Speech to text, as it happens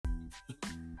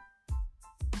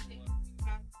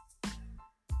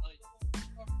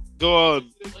Go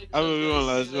on. I'm gonna be on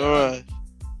last. Alright.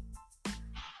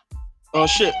 Oh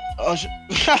shit. Oh shit.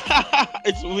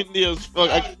 It's windy as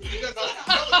fuck.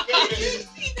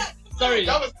 Sorry.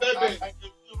 That was perfect.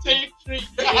 Take 3.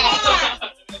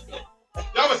 That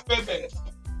was perfect.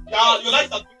 Yeah, you like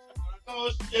that picture?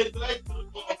 Oh shit, you like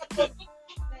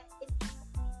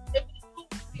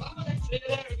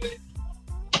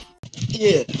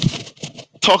Yeah.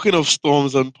 Talking of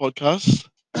storms and podcasts,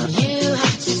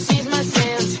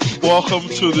 welcome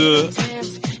to the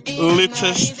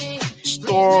latest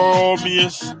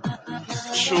stormiest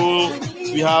show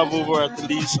we have over at the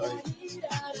Lee side.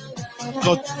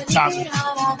 God damn it.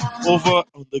 Over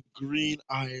on the green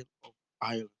isle of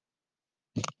Ireland.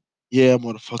 Yeah,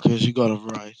 motherfuckers, you got it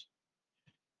right.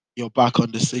 You're back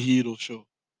on the Sahiro show.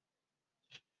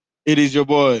 It is your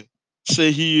boy,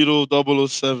 Sahiro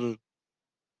 007,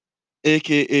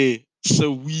 aka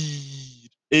Saweed,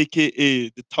 aka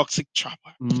the Toxic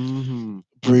Trapper.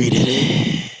 Breathe it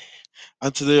in.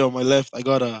 And today on my left, I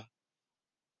got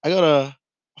a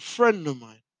friend of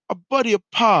mine, a buddy, a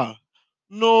pal,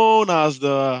 known as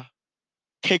the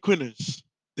Cake Winners,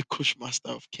 the Kush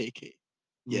Master of KK.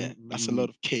 Yeah, that's a lot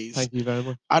of K's. Thank you very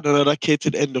much. Add another K to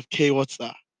the end of K. What's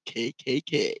that?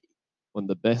 KKK. One of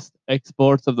the best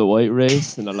exports of the white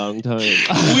race in a long time.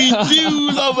 We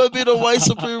do love a bit of white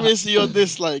supremacy on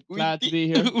this. Like, Glad to be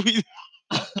here.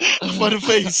 For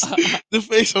the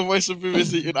face of white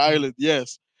supremacy in Ireland.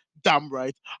 Yes, damn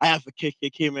right. I have a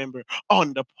KKK member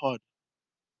on the pod.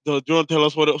 Do you want to tell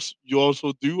us what else you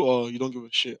also do, or you don't give a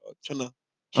shit? Or trying to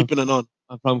keeping it on.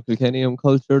 I'm from Kilkenny, I'm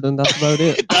cultured, and that's about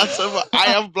it. I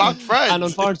have black friends. And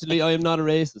unfortunately, I am not a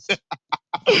racist.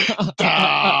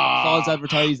 False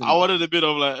advertising. I wanted a bit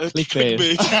of like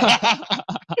clickbait.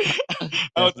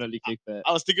 Definitely clickbait.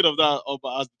 I was thinking of that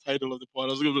as the title of the pod.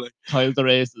 I was gonna be like, Kyle's a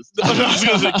racist. I was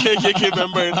gonna say KKK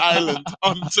member in Ireland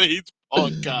on Said's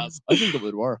podcast. I think it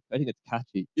would work. I think it's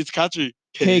catchy. It's catchy.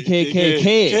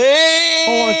 KKKK.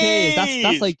 4K.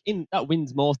 That's like that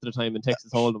wins most of the time in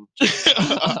Texas Hold'em.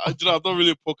 I'm not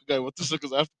really a poker guy. What this is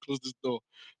because I have to close this door.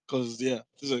 Because yeah,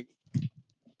 this is like.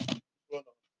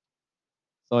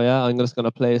 So yeah, I'm just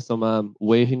gonna play some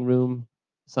waiting room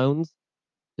sounds.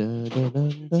 Dun, dun,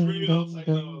 dun, dun, dun,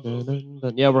 dun, dun,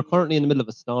 dun. Yeah, we're currently in the middle of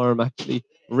a storm. Actually,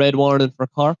 red warning for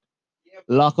Cork.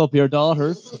 Lock up your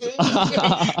daughters.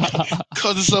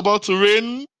 Because it's about to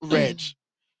rain red.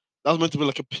 That was meant to be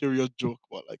like a period joke,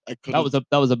 but like I couldn't.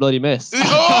 That was a bloody mess.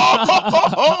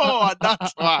 Oh,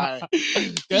 that's why.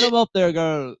 Get them up there,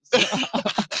 girls.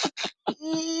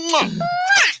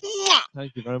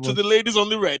 Thank you very much. To the ladies on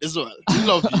the red as well. We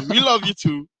love you. We love you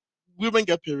too. Women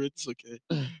get periods, okay.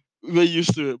 We're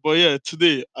used to it. But yeah,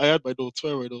 today I had my notes.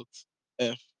 Where are my notes?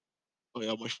 F. Oh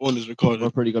yeah, my phone is recording. We're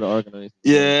pretty good at organizing.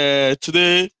 Yeah,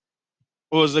 today,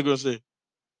 what was I gonna say?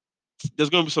 There's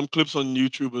gonna be some clips on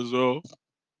YouTube as well.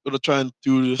 Gonna try and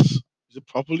do this. Is it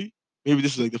properly? Maybe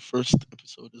this is like the first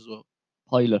episode as well.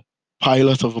 Pilot.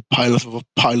 Pilot of a pilot of a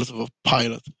pilot of a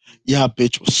pilot. Yeah,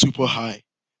 bitch, was super high.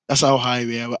 That's how high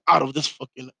we are. We're out of this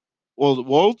fucking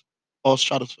world or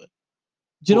stratosphere.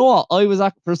 Do you know what? I was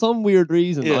for some weird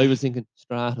reason Yeah. I was thinking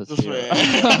stratosphere.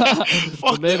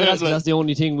 Fuck Maybe that, that's, like- that's the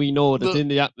only thing we know that's in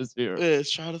the atmosphere. Yeah,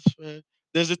 stratosphere.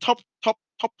 There's a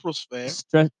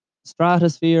toposphere.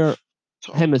 Stratosphere,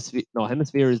 Top- hemisphere. No,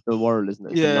 hemisphere is the world, isn't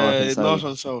it? It's the north Yeah, and south. north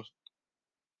and south.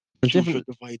 There's Two different.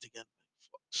 should divide again.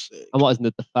 Fuck's sake. And what isn't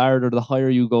it? The farther, the higher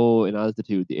you go in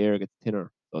altitude, the air gets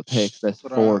thinner, so it takes less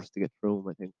force to get through 'em,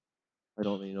 I think. I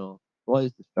don't really know. What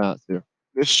is the stratosphere?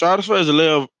 The stratosphere is a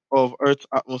layer of Earth's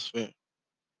atmosphere.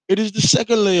 It is the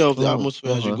second layer of the Oh,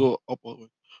 atmosphere as you uh-huh. go upward.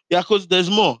 Yeah, because there's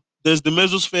more. There's the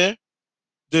mesosphere.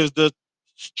 There's the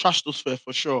stratosphere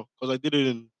for sure. Because I did it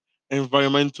in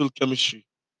environmental chemistry.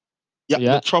 Yeah,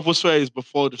 Yeah. the troposphere is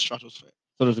before the stratosphere.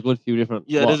 So there's a good few different.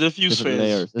 Yeah, there's a few different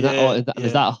spheres. layers. Is, Yeah,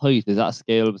 is that a height? Is that a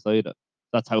scale beside it?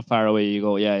 That's how far away you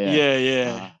go. Yeah.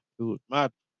 Yeah. Ah, cool.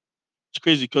 Mad. It's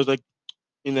crazy because like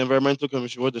in environmental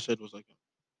chemistry, what they said was like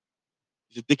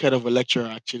he's a dickhead of a lecturer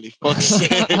actually. Fuck's sake.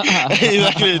 He's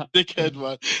actually a dickhead,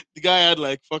 man. The guy had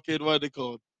like fucking what they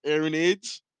called hearing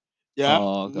aids. Yeah.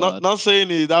 Oh, God. Not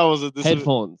saying that was a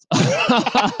Headphones.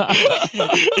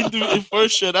 in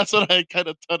first year, that's what I kind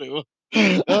of thought it was.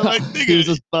 I was like, nigga, He was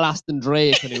just blasting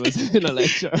Drake when he was in a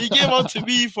lecture. He came on to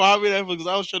me for having that because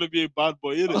I was trying to be a bad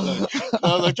boy, you know. Like,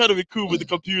 I was like trying to be cool with the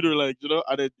computer, like, you know.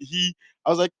 And then I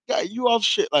was like, guy, you off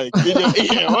shit, like, in your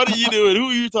ear. What are you doing? Who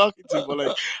are you talking to? But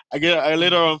like, I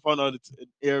later on found out it's an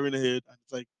air in the head, and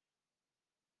it's like,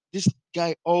 this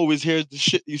guy always hears the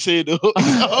shit you say though.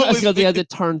 That's because he has it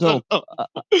turned up.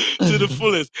 to the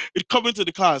fullest. It come into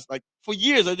the class. Like for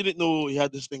years I didn't know he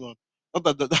had this thing on. Not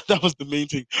that was the main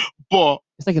thing, but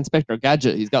It's like Inspector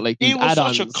Gadget. He's got like he these was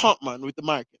such a add-ons. comp man with the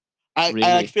market. I like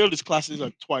Really? failed his classes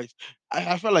like twice.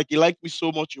 I felt like he liked me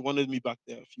so much he wanted me back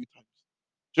there a few times.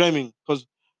 Do you know what I mean? Because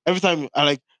every time I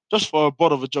like just for a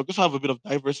butt of a joke, just have a bit of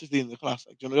diversity in the class.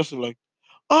 Like, just to like,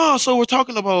 oh, so we're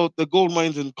talking about the gold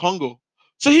mines in Congo.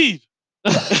 Saheed.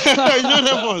 You know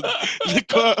that one?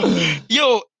 Like,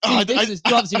 yo, See, this is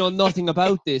you obviously know nothing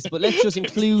about this, but let's just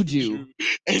include you True.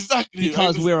 Exactly.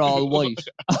 because we're all white.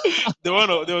 There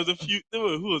was a few.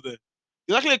 Who was there?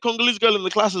 There's actually a Congolese girl in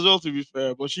the class as well, to be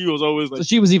fair, but she was always So like,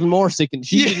 she was even more sick, and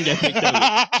she yeah. didn't get picked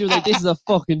out. She was like, "This is a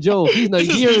fucking joke. He's This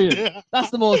is- Nigerian. yeah. That's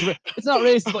the most. It's not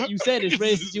racist what you said. It's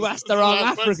racist you asked the wrong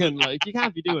Last person. African. Like you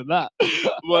can't be doing that."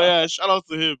 But yeah, shout out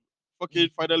to him. Fucking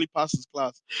finally passed his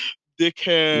class.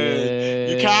 Dickhead.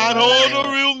 You can't hold a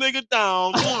Yeah. real nigga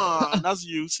down. Mwah. That's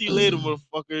you. See you later,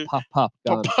 motherfucker. Pop, pop,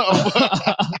 Pop, gone.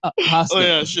 pop. Past Oh it.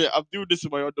 yeah, shit. I'm doing this in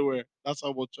my underwear. That's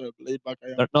how much laid back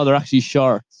I am. No, they're actually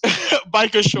shorts.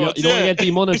 Biker You, shorts. you don't want Yeah. to get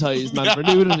demonetized, man, for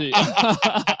nudity.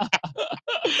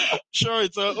 Sure,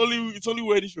 it's only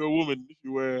weird if you're a woman if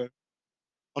you wear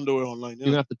underwear online. You're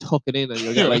Yeah. gonna have to tuck it in, and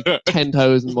you'll get like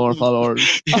 10,000 more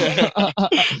followers. Yeah. You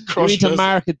need to Cross-dress.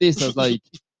 market this as like,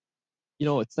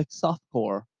 it's like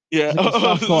softcore. Yeah. It's like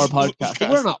a softcore podcast. But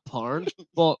we're Podcast. not porn,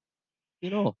 but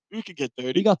We could get we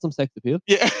 30. got some sex appeal.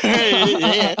 Yeah,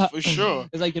 yeah, for sure.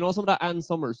 It's like some of that Ann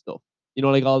Summers stuff.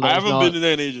 Like all I those. haven't been in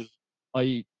there in ages.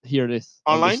 I hear this.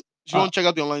 Online? If you uh, want to check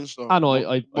out the online store. I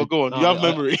know. But go on. No, You have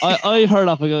memory. I heard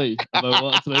off a guy about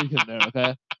what's like in there.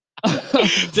 Okay. I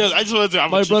just wanted to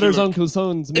have a My cheeky brother's look. uncle's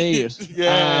son's mate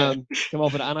Yeah. came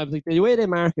up with it, and I was like, the way they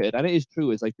market it, and it is true,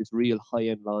 it's like this real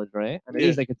high-end lingerie, and it Yeah.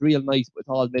 is like it's real nice, but it's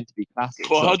all meant to be classic.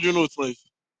 Well, So, how do you know it's nice?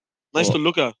 Nice Oh. to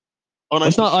look at. Oh, it's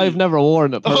nice to not. feel. I've never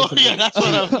worn it Oh personally. yeah, that's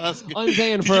what I was asking. I'm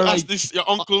saying Did for you like, ask this your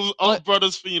uncle's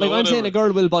brother's feet like or I'm whatever? saying a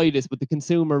girl will buy this, but the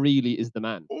consumer really is the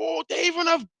man. Oh, they even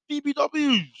have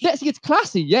BBWs. Yeah, see, it's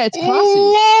classy. Yeah, it's classy.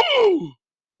 Oh!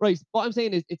 Right. What I'm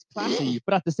saying is it's classy,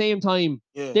 but at the same time,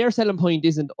 Yeah. their selling point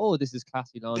isn't, oh, this is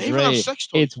classy They even have lingerie. sex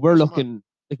toys. It's we're That's mad. looking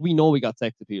like we know we got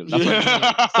sex appeal. That's what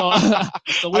Yeah. I'm saying.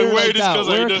 So I we're wear like this that. 'cause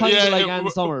I We're know- kind of yeah, like yeah, Ann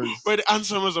Summers. We're the Ann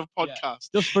Summers of Yeah. podcast.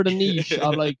 Just for the niche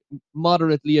of like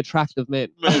moderately attractive men.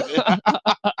 Man, yeah.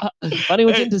 If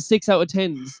anyone's Hey. into 6 out of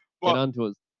 10s, What? get on to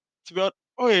us. To be honest,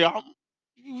 oh yeah,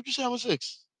 would you say I'm a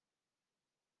 6?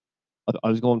 I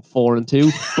was going 4 and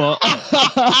 2, but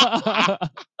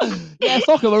yeah,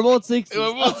 fuck it, we're both 6s.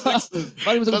 We're both 6s. If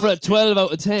anyone's looking for a 12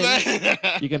 out of 10,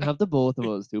 you can have the both of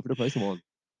us, 2 for the price of 1.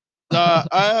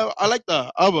 I like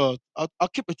that. I'll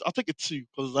keep it. I'll take it 2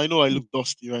 because I know I look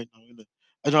dusty right now. Innit?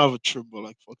 I don't have a trim, but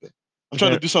like fuck it. I'm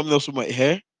trying to do something else with my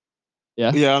hair.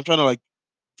 Yeah. Yeah, I'm trying to like.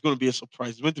 It's gonna be a surprise.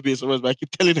 It's meant to be a surprise, but I keep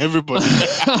telling everybody.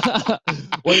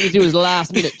 What you do is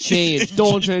last minute change.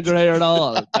 Don't change your hair at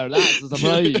all. There, that's a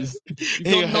surprise. You've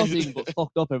Hey, done guys. nothing but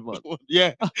fucked up everyone.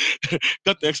 Yeah,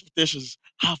 got the expectations.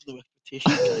 Have no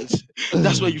expectations, guys.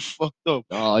 That's where you fucked up.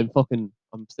 Oh,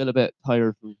 I'm still a bit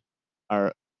tired from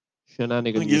our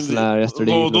shenanigans Again,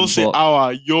 yesterday no, evening. don't say but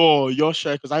our. Your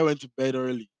share because I went to bed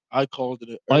early. I called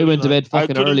it. I early went to night. bed I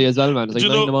fucking couldn't- early as well, man. It's Do like you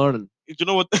 9 in the morning. Do you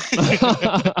know what?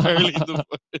 Early in the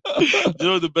morning. Do you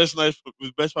know the best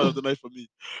part of the night for me?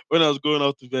 When I was going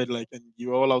out to bed, like, and you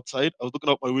were all outside, I was looking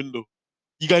out my window.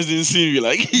 You guys didn't see me,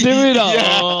 like. Did we not?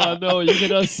 Yeah. Oh no, you can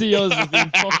just see us as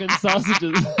being fucking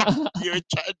sausages. You're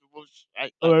chatting about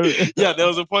shit. Or- Yeah, there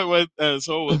was a point when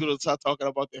someone was gonna start talking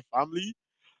about their family.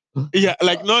 Yeah,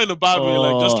 like not in a bad way,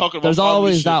 like just Oh, talking about. there's family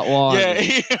always shit. that one.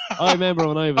 Yeah, I remember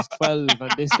when I was 12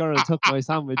 and this girl took my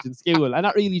sandwich in school, and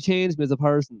that really changed me as a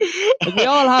person. Like we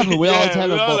all have it, we all Yeah, tell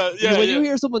we them. all But have- yeah, when yeah. you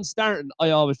hear someone starting,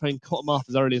 I always try and cut them off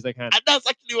as early as I can. And that's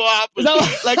actually what happened. Is that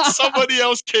what- Like somebody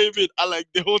else came in and like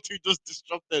the whole thing just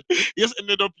disrupted. It just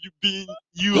ended up you being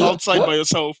you outside by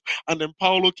yourself, and then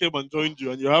Paolo came and joined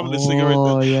you, and you're having a cigarette.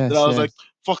 Oh yes, Then I was yes. like,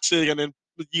 "Fuck's sake!" And then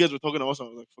you guys were talking about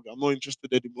something. I was like, "Fuck, I'm not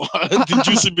interested anymore. The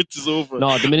juicy bit is over."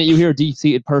 No, the minute you hear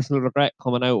deep-seated personal regret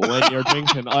coming out when you're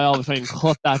drinking, I always try and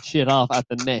cut that shit off at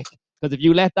the neck. Because if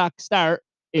you let that start,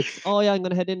 it's, oh yeah, I'm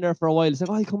going to head in there for a while. It's like,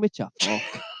 oh, I'll come with you. Fuck.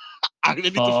 I need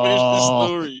to finish this Fuck.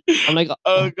 story. I'm like,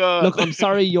 Oh god. look, I'm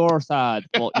sorry you're sad,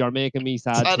 but you're making me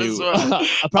sad Sad too. as well.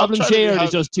 A problem trying to be shared is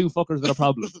happy. just 2 fuckers with a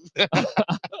problem.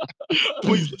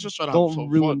 Please, let's just try to have Don't some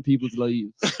ruin people's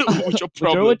lives. fun with your With your,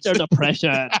 problems.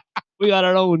 depression. We got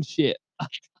our own shit.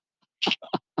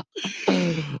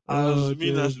 As mean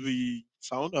dude. as we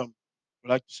sound, we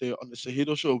like to say on the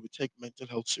Sahido show, we take mental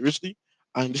health seriously.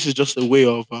 And this is just a way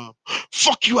of,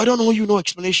 fuck you, I don't know you, no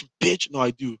explanation, bitch. No,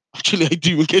 I do. Actually, I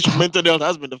do, in case your mental health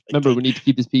has been affected. Remember, we need to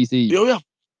keep this PC. Oh, yeah,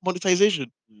 monetization.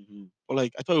 Mhm. But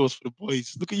like, I thought it was for the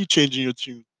boys. Look at you changing your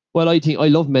tune. Well, I think I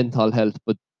love mental health,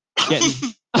 but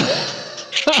getting.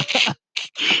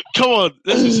 Come on,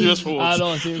 let's be serious for I once.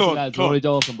 know, seriously, lads, Come we're on. only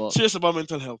joking, but Serious about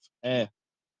mental health. it's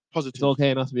Positive.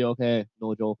 okay not to be okay.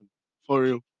 No joking. For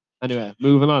real. Anyway,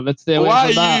 moving on. Let's stay away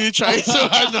Why from are that. you trying so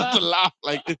hard not to laugh?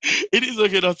 Like it is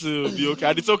okay not to be okay,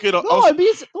 and it's okay to No, also, I'm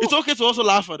being. it's okay to also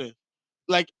laugh at it,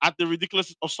 like at the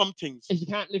ridiculous of some things. If you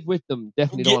can't live with them,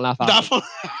 definitely Yeah, don't laugh at that them.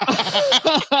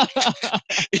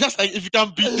 it's just like if you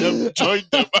can't beat them, join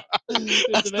them.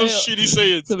 That's those shitty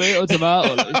sayings.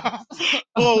 Tomato. Like.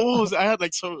 What was it? I had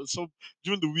like some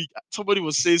during the week. Somebody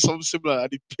was saying something similar,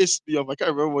 and it pissed me off. I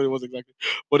can't remember what it was exactly,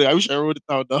 but I wish I wrote it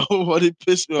down now. But it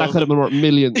pissed me off. That could have been worth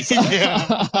millions.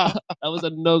 Yeah. That was a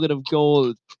nugget of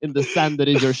gold in the sand that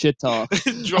is your shit talk.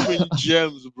 Dropping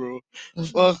gems, bro.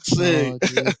 Fuck's sake. Oh,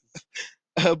 Jesus.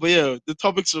 But yeah, the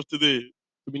topics of today.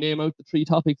 Should we name out the 3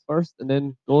 topics first and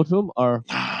then go to them, or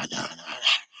Nah.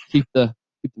 keep the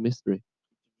mystery?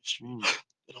 Mystery.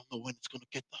 They don't know when it's gonna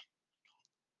get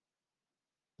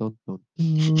Dun, dun,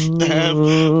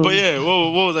 done. But dun. yeah,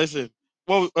 what was I saying?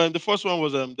 Well, the first one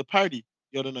was the party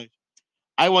the other night.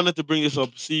 I wanted to bring this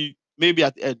up. See, maybe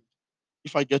at the end,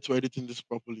 if I get to editing this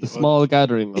properly. The small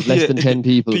gathering of less Yeah, than 10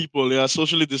 people. People, yeah,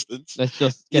 socially distanced. Let's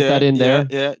just get that in there.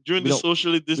 Yeah. During We the don't-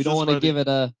 socially We distanced don't want to party. give it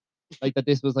a like that.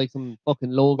 This was like some fucking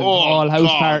Logan Oh Paul house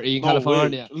God, party in no way.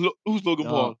 California. Who's Logan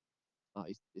No. Paul? Oh,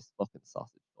 he's this fucking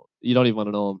sausage. You don't even want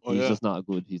to know him. Oh, He's yeah. just not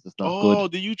good. He's just not Oh,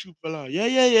 good. the YouTube fella. Yeah.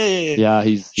 Yeah,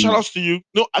 he's. Shout outs to you.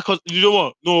 No, because you know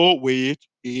what? No, wait.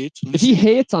 If he Listen.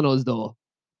 hates on us though,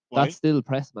 Why? that's still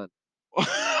press, man.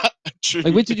 True.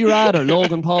 Like, which would you rather?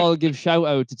 Logan Paul give shout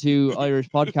out to 2 Irish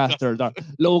podcasters, or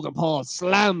Logan Paul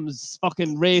slams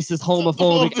fucking racist,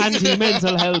 homophobic,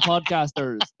 anti-mental health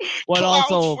podcasters, while Clouds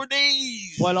for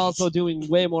days. also doing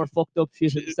way more fucked up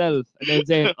shit himself, and then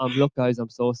saying, "Look, guys, I'm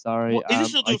so sorry. What, is he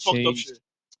still I doing fucked up changed." shit?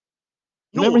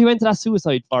 Remember, he went to that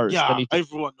suicide forest. Yeah, and he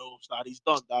everyone knows that he's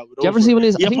done that. Did you ever see when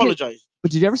his? He I think apologized.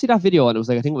 but did you ever see that video? And it was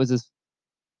like, I think it was his. See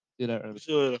you later.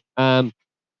 So,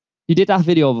 He did that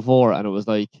video before, and it was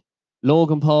like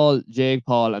Logan Paul, Jake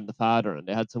Paul, and the father, and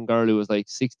they had some girl who was like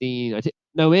 16. I think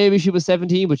now maybe she was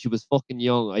 17, but she was fucking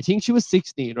young. I think she was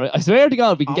 16, right? I swear to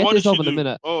God, we can and get what this did up she in a do?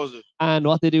 minute. What was it? And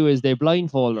what they do is they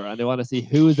blindfold her, and they want to see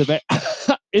who is the best. Who's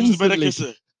the better Instantly,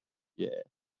 kisser? yeah.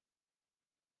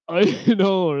 I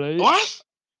know, right? What?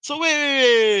 So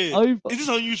wait. I- Is this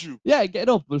on YouTube? Yeah, get it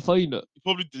up. We'll find it. You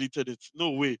probably deleted it.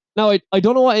 No way. Now, I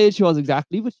don't know what age she was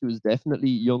exactly, but she was definitely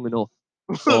young enough.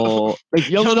 So, like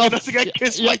young enough to get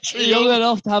kissed yeah, by 3 young year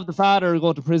enough to have the father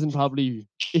go to prison, probably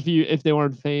if they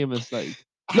weren't famous. Like,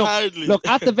 Hardly. look,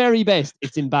 at the very best,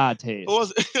 it's in bad taste. What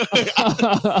was it?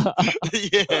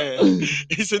 Yeah.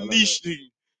 It's a niche thing.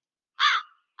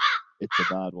 It's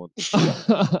a bad one.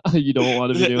 You don't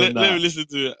want to be doing Let me that. listen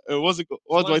to it. What's it called?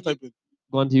 What do I type in?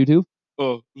 Go on to YouTube.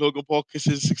 Oh, Logan Paul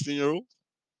kisses 16-year-old.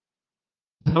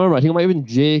 I remember. I think it might have been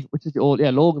Jake, which is the old. Yeah,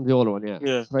 Logan's the older one. Yeah.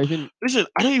 Yeah. So type in. Listen,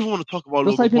 I don't even want to talk about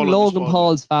Just Logan type in Paul. Logan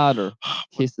Paul's father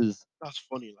kisses. That's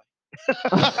funny, like.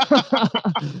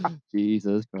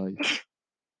 Jesus Christ.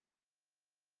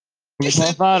 Logan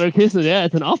Paul's father kisses. Yeah,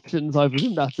 it's an option, so I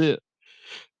presume that's it.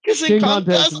 Kissing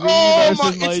contest. me Oh my!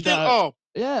 versus my It's still dad. up.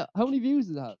 Yeah, how many views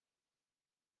is that?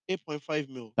 8.5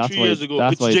 mil. That's 3 why years ago.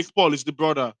 that's It's why Jake it's- Paul. It's the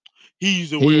brother.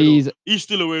 He's a weirdo. He's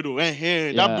still a weirdo.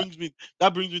 Yeah. That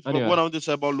brings me to Anyway. what I want to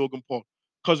say about Logan Paul.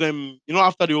 Because you know,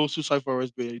 after the whole suicide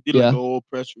forest bit, he did Yeah. like a whole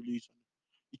press release.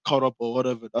 He caught up or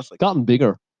whatever. That's like Gotten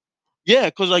bigger. yeah,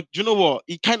 because like do you know what?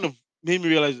 He kind of made me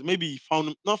realize maybe he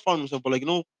not found himself, but like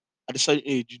at a certain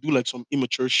age, you do like some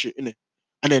immature shit in it,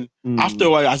 and then after a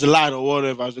while, as a lad or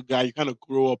whatever, as a guy, you kind of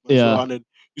grow up and so, and then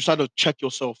you start to check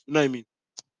yourself. You know what I mean?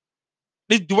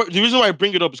 The reason why I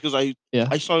bring it up is because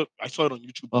I saw it on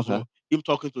YouTube as well. Him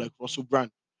talking to like Russell Brand,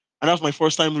 and that was my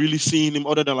first time really seeing him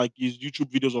other than like his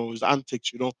YouTube videos or his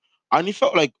antics, you know. And he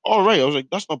felt like all right. I was like,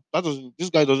 this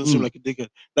guy doesn't seem like a dickhead.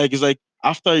 Like it's like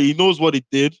after he knows what he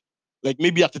did, like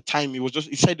maybe at the time he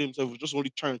said to himself he was just only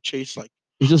trying to chase like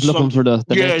he's just looking for the next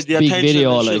the big attention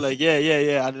video, and shit, like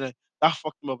yeah, and then that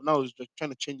fucked him up. Now he's like trying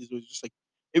to change his ways, just like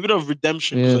a bit of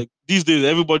redemption. Yeah. Because like these days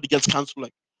everybody gets cancelled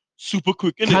like super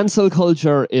quick. Innit? cancel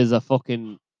culture is a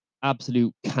fucking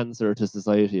absolute cancer to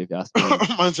society, if you ask me.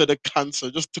 Man said the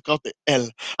cancer, just took out the L.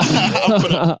 I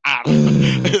put an R.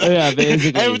 Yeah,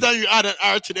 basically. Every time you add an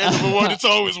R to the end of a word, it's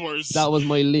always worse. That was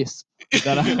my lisp.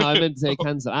 That I meant to say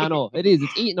cancel. I know it is.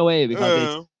 It's eating away because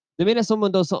it's, the minute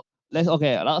someone does something.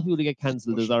 Okay, a lot of people who get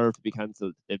cancelled deserve to be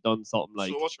cancelled. They've done something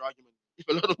like. So what's your argument? If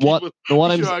a lot of people,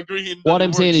 what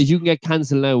I'm saying is you can get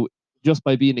cancelled now just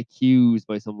by being accused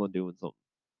by someone doing something.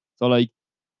 So like,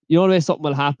 you know the way something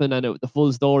will happen and the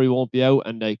full story won't be out,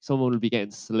 and like someone will be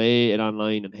getting slated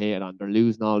online and hated on. They're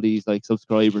losing all these like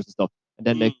subscribers and stuff, and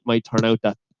then they Mm. might turn out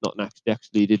that nothing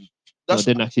actually didn't, That's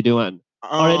didn't actually do anything, or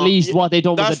at yeah, least what they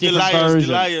done was a that's the different liars, the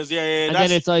version, liars. Yeah, yeah, and then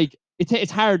that's it's like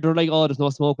it's hard. They're like, oh, there's no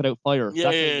smoke without fire.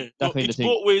 yeah, yeah, yeah. That No, kind it's of thing.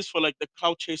 both ways for like the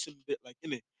cloud chasing bit, like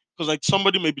in it, because like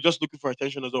somebody may be just looking for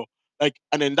attention as well, like,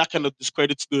 and then that kind of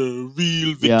discredits the real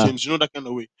Yeah. victims, that kind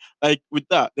of way. Like with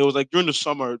that, there was like during the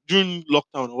summer, during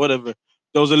lockdown or whatever,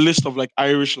 there was a list of like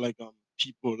Irish like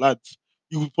people, lads.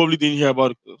 You probably didn't hear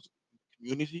about it 'cause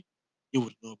community. You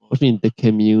would know about What do you mean the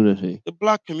community? the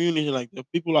black community, like the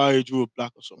people our age who were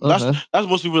black or something. That's Okay, that's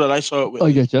most people that I saw it with. I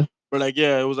Like, get you. but like,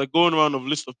 yeah, it was like going around of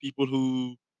list of people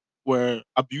who were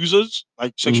abusers,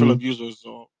 like sexual Hmm. abusers,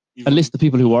 or A even list of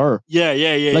people who were yeah,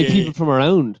 yeah, yeah, like yeah, yeah, people from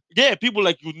around. yeah, people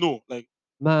like like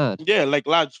Mad. yeah, like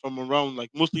lads from around, like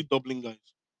mostly Dublin guys.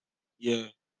 Yeah,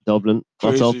 Dublin.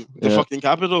 What's up? crazy. The Yeah, fucking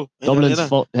capital. Dublin's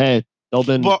fucked. Hey,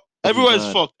 Dublin. But Dublin's everywhere is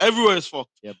mad. fucked. Everywhere is fucked.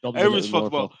 Yeah, Dublin's a Everywhere's little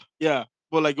fucked. more But fucked. yeah,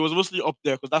 but like it was mostly up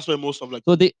there because that's where most of like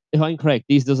So if I'm correct,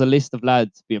 there's a list of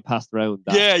lads being passed around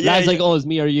that yeah, yeah, lads yeah. like us,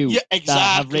 me or you, Yeah, that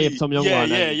have raped exactly. some young Yeah, one.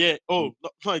 yeah, And yeah. Oh,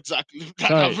 not exactly.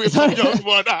 sorry, I've raped some sorry. young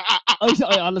one.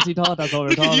 I honestly thought that's what we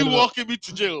were talking You about. walking me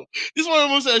to jail. This one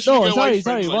almost said I shouldn't No, get white sorry, friends.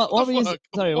 sorry. Like, What what were the you? fuck?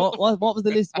 Sorry, What the fuck? what was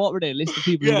the list? What were they? List of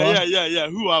people who Yeah, what? yeah, yeah, yeah.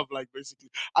 Who have like basically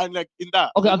and like in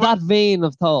that Okay, the of one that vein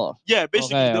of thought. yeah,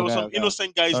 basically Okay, there was okay, some okay, okay.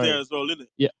 innocent guys there Sorry. as well, innit?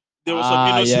 Yeah. There was some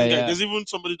Yeah, innocent guys. yeah. There's even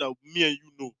somebody that me and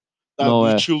you know that No we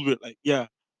way. chilled with. Like, yeah,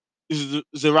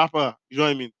 is a rapper. You know what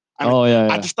I mean? And Oh yeah,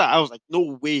 at yeah. the start, I was like,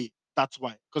 no way. That's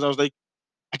why. Because I was like,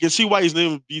 I can see why his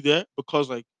name would be there because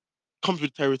like comes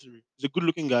with territory. He's a good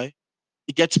looking guy.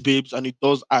 He gets babes and he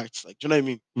does arts. Like, do you know what I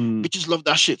mean? Hmm. Bitches love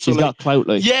that shit. So He's like, got clout,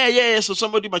 like. yeah, yeah, yeah. So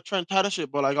somebody might try and tie that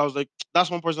shit, but like I was like, that's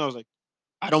one person I was like,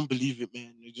 I don't believe it,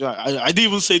 man. I didn't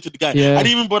even say to the guy. I Yeah.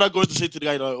 didn't even bother going to say to the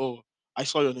guy like, oh, I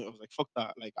saw your name. I was like, fuck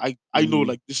that. Like I know Hmm.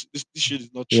 like this shit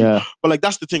is not true. Yeah. But like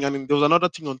that's the thing. And then there was another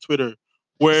thing on Twitter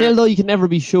where Still though, you can never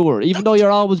be sure. Even though that's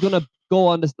you're always gonna go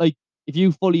on this, like if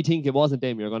you fully think it wasn't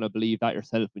them, you're gonna believe that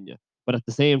yourself in you. But at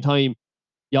the same time,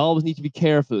 you always need to be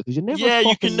careful because you never yeah,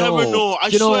 you can fucking never know. know. I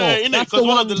Do you know? swear, innit? That's the Because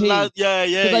one of one the thing. lads, yeah,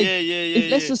 yeah, Because like, yeah, yeah, yeah,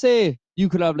 if let's yeah. just say you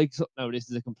could have like, now this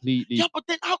is a completely. Yeah, but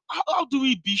then how do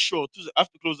we be sure? I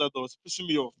have to close that door. It's pissing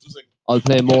me off. 2 seconds. I'll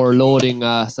play more loading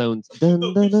sounds. Dun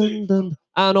No, dun keep saying. dun dun.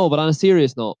 I know, but on a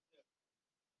serious note,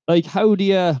 like how do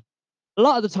you? A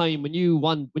lot of the time when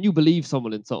you believe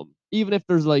someone in something, even if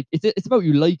there's like it's about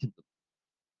you liking them.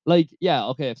 Like, yeah,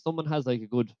 okay, if someone has like a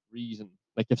good reason,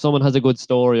 like if someone has a good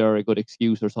story or a good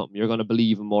excuse or something, you're gonna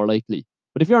believe them more likely.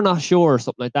 But if you're not sure or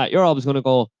something like that, you're always gonna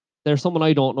go, there's someone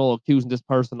I don't know accusing this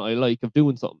person I like of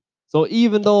doing something. So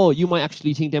even though you might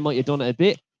actually think they might have done it a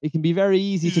bit, it can be very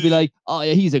easy to be Easy. like, oh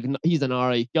yeah, he's an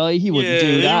alright guy, he wouldn't do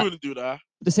Yeah, you that. wouldn't do that.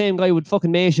 The same guy would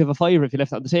fucking mace you of a fiver if you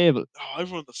left it on the table. Oh,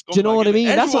 everyone's a Do you know scumbag, what I innit? mean?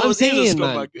 That's what I'm Everyone is a saying,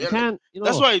 man. scumbag. You Yeah, like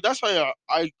can't, that's why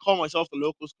I call myself the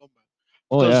local scumbag.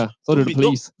 Oh Because yeah, so do the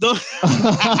police. don't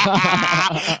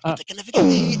but they can never get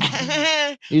me.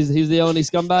 He's the only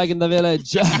scumbag in the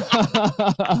village.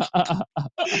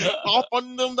 Hop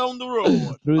on them down the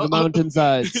road. Through the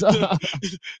mountainsides.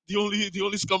 The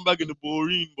only scumbag in the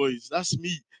Boreen boys. That's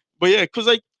me. But yeah, cause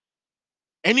like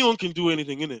anyone can do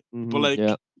anything in it. But like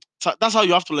Yeah. that's how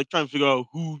you have to like try and figure out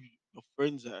who your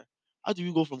friends are. How do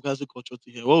you go from cancel culture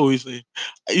to here? What always say?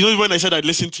 You know when I said I'd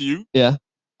listen to you, Yeah.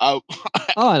 I,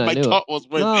 Oh, and I my knew it. thought was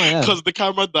when No, yeah. because the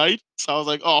camera died, so I was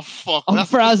like, oh fuck, Oh,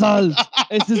 frazzled.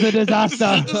 This is a this disaster. is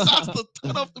a disaster.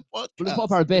 Turn off the We'll just podcast. put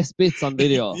up our best bits on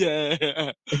video.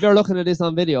 Yeah, If you're looking at this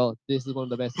on video, this is one of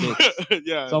the best bits.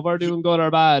 yeah. So if we're doing good or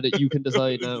bad, you can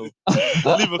decide now.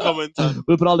 Leave a comment and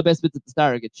We'll put all the best bits at the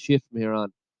start. Get shit from here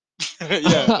on.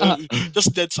 yeah,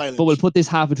 just dead silence. But we'll put this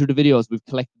halfway through the videos. We've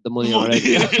collected the money already.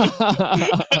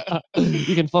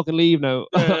 You can fucking leave now.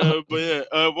 But yeah,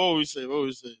 what would we say? What would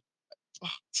we say?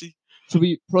 See, Should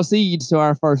we proceed to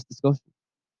our first discussion?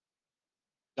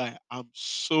 guy,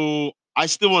 I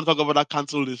still want to talk about that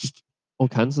cancel list. Oh,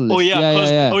 cancel Oh this. yeah, Yeah,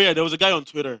 because yeah, yeah. oh yeah, there was a guy on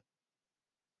Twitter,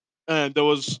 and there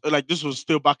was like this was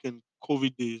still back in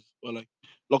COVID days, but like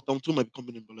lockdown two might be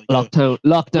coming in, but like yeah, Lockdown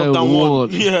lockdown one, one.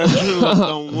 yeah, during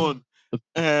lockdown one,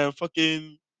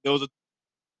 fucking there was a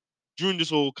during this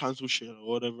whole cancel shit or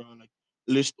whatever, like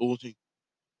list whole thing.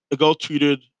 The girl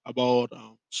tweeted about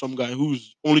some guy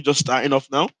who's only just starting off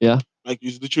now. Yeah. Like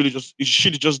he's literally just his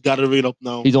shit is just gathering up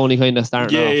now. He's only kind of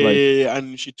starting Yeah, off, yeah, like yeah, yeah.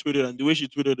 And she tweeted, and the way she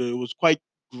tweeted it was quite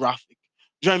graphic.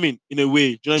 Do you know what I mean? In a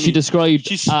way, do you know what I she mean? described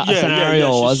She's a yeah, yeah, yeah.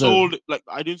 scenario, She was it? sold it like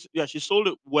I didn't. Yeah, she sold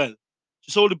it well.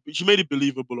 she made it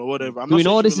believable or whatever. I'm Do not we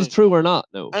saying know she this was is true or not?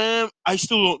 No. I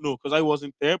still don't know because I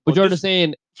wasn't there. But But you're this, just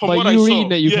saying, from by what I you saw,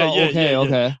 reading it, you yeah, thought, yeah, yeah, okay, yeah,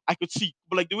 okay. I could see.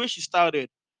 But like the way she started,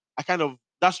 I kind of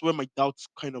that's where my doubts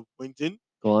kind of went in.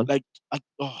 Go on. Like,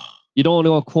 You don't want to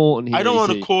go quoting I here, don't you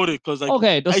want to see. quote it because like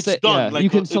Okay, just it's say, done. yeah, you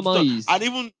Like can it's done. surmise. And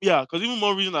even because even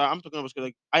more reason that I'm talking about is 'cause,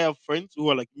 like I have friends who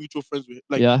are like mutual friends with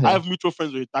like Yeah, I yeah. have mutual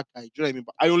friends with that guy. Do you know what I mean?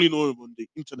 But I only know him on the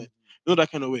internet. You know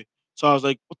that kind of way. So I was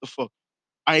like, what the fuck?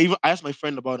 I asked my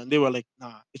friend about it and they were like,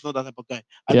 nah, it's not that type of guy.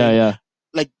 And Yeah, then yeah.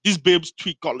 like this babe's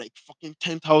tweet got like fucking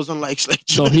 10,000 likes. Like,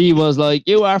 So he was like,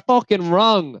 you are fucking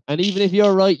wrong. And even if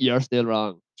you're right, you're still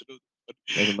wrong.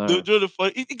 Doesn't matter.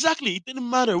 Exactly, it didn't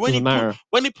matter Doesn't matter.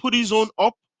 when he put his own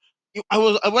up. I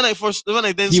was when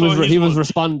I then He saw was his he was one.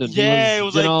 responding. He Yeah, it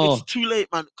was, was you like know, it's too late,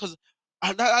 man. Because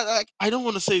I don't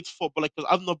want to say it's fault, but like because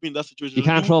I've not been in that you situation.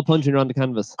 can't throw a punch around the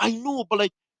canvas. I know, but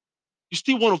like you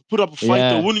still want to put up a fight or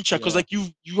Yeah, winning check because yeah.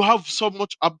 like you have so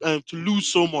much to lose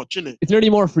so much in it. It's nearly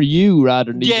more for you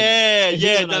rather than even. Yeah, If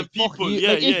you're yeah, like, than fuck people. you. Yeah,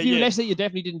 Like yeah, if you, yeah, let's say you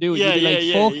definitely didn't do it, yeah, you'd be yeah, like,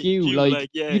 yeah. fuck you. You Like like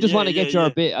yeah, you just yeah, want to yeah, get your yeah.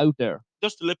 bit out there.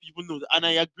 Just to let people know, and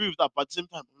I agree with that. But at the same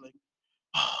time, I'm like,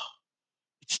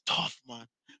 it's tough, man.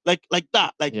 Like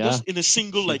that, like Yeah. just in a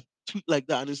single Shit. like tweet like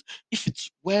that, and it's, if it's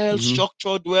well Mhm.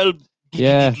 structured, well,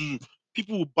 Yeah.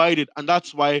 people will bite it, and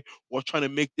that's why we're trying to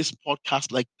make this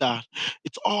podcast like that.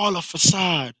 It's all a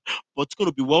facade, but it's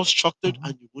gonna be well structured,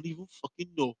 and you won't even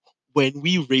fucking know when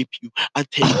we rape you and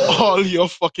take all your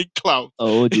fucking clout.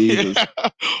 Oh Jesus.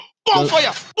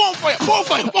 Bonfire! Bonfire!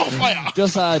 Bonfire! Bonfire!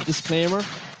 Just a disclaimer.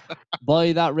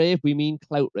 By that rape, we mean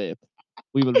clout rape.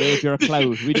 We will rape your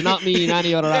clout. We do not mean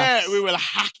any other Yeah, acts. we will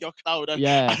hack your cloud and,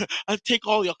 Yeah. and take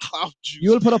all your cloud juice.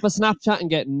 You will put up a Snapchat and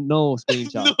get no No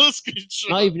screenshot. screenshot.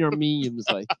 Not even your memes,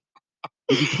 like.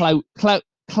 You'll be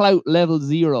clout level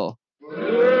 0.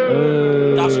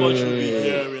 That's what you'll be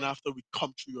hearing after we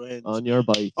come through your ends. On your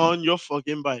bike. On your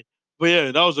fucking bike. But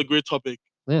yeah, that was a great topic.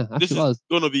 Yeah, This actually is was.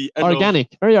 gonna be end Organic.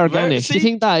 Very organic. Do you see?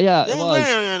 think that? Yeah, it Yeah, was.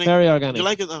 very organic. Very Do organic. you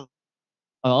like it now?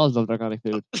 I always loved organic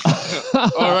food.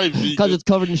 All right, Because it's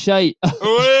covered in shite.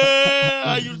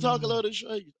 You talk a lot of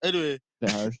shit. Anyway. Bit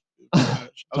harsh.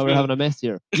 Gosh, So we're having a mess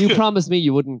here. You promised me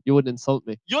you wouldn't insult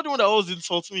me. You're the one that always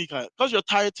insults me, because you're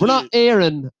tired We're today. not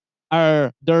airing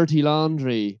our dirty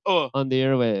laundry Oh, on the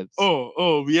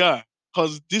airwaves. we are.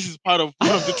 Because this is part of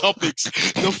one of the topics.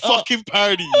 The fucking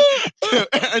party.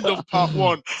 End of part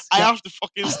one. I have to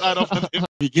fucking start off and then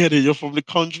we get it. You're from the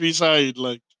countryside.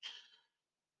 Like,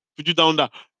 put you down there.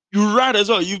 You're right as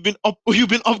well. You've been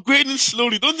upgrading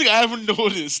slowly. Don't think I haven't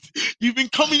noticed. You've been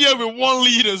coming here with 1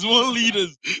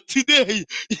 liters. Today,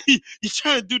 you're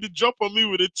trying to do the drop on me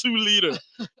with a 2 liter.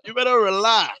 You better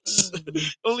relax.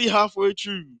 Only halfway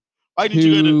through. Why didn't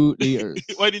you 2 liters.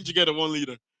 Why didn't you get a 1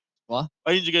 liter? What?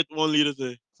 Why didn't you get 1 liter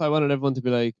today? So I wanted everyone to be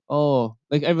like, oh,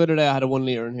 like every other day I had a 1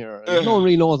 liter in here. And no one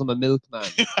really knows I'm a milkman.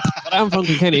 But I'm from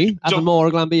Kilkenny. Having more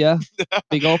Glanbia.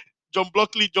 Big up. John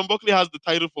Buckley has the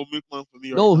title for milkman for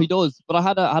me right No, now. he does. But I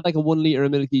had like a 1 liter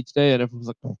of milk each day, and everyone was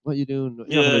like, oh, "What are you doing?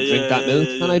 You're not gonna drink that milk."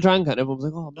 And I drank it, and everyone was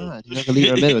like, "Oh man, he drank a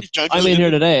liter of milk." I'm in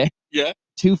here today. Yeah.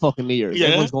 2 fucking liters. Yeah.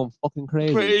 Everyone's going fucking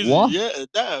crazy. Crazy. What? Yeah,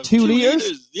 damn. 2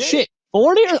 liters? Yeah. Shit.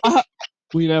 4 liters?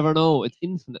 We never know. It's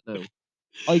infinite now.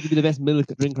 I could be the best milk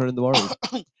drinker in the world.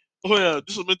 Oh yeah,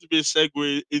 this was meant to be a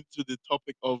segue into the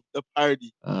topic of the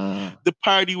party. Ah. The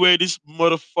party where this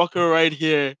motherfucker right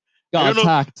here Got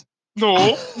attacked.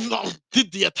 No,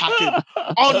 did the attacking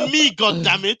on me? God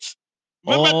damn it!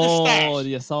 Remember at the start?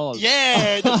 The assault.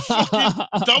 Yeah, the fucking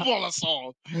double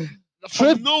assault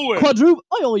Trip, from nowhere. quadruple.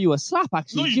 I owe you a slap,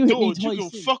 actually. No, you hit me don't. You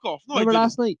twice. don't. Fuck off. No, Remember I didn't.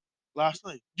 last night? Last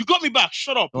night. You got me back.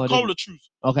 Shut up. No, We I call didn't. the truth.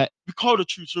 Okay. We call the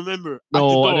truth. Remember? At the No,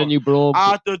 door. and then you broke.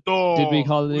 At the door. Did we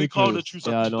call the We call the truth?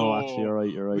 truth Yeah, at the no, door. actually, you're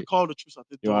right. You're right. We call the truth at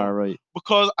the You door. are right.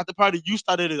 Because at the party you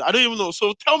started it. I don't even know.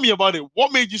 So tell me about it.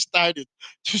 What made you start it?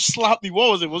 To slap me? What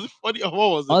was it? Was it funny or what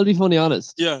was it? I'll be funny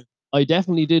honest. Yeah. I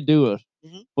definitely did do it.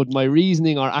 Mhm. But my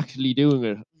reasoning or actually doing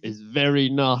it is very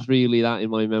not really that in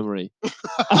my memory.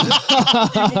 Even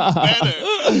better.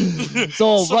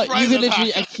 So, right, you Surprise can literally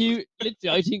attack. literally,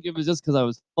 I think it was just because I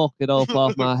was fucking up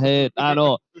off my head. I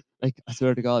know. Like, I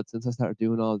swear to God, since I started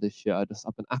doing all this shit, I've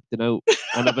been acting out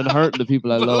and I've been hurting the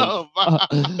people I love. I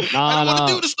don't want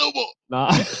to do this no more.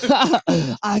 Nah.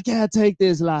 I can't take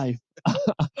this life.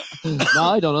 No,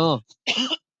 I don't know.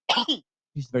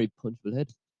 He's a very punchable head.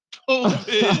 Oh,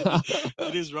 man.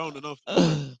 It is round enough.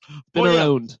 Been Oh, yeah.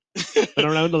 around. Been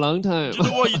around a long time. Do you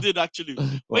know what you did actually? Go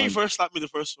When you on. first slapped me the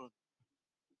first one,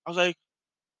 I was like,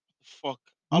 fuck.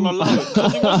 I'll allow it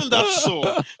because it wasn't that sore.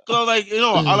 Because I was like,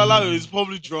 I'll allow it. He's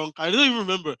probably drunk. I don't even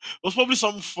remember. It was probably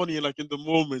something funny like in the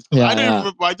moment. 'Cause I don't even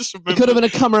remember. I just It remember. could have been a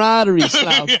camaraderie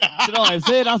slap. Yeah. You know, I'd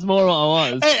say that's more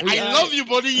what it was. Hey, I love you,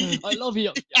 buddy. I love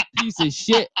you, you piece of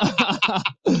shit.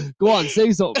 Go on,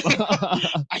 say something.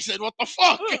 I said, what the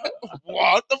fuck?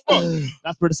 What the fuck?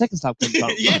 That's where the second slap comes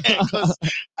from. Yeah, because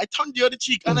I turned the other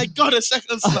cheek and I got a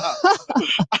second slap.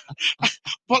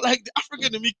 But like the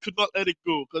African in me could not let it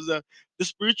go because the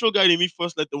spiritual guy in me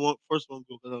first let the first one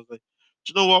go because I was like,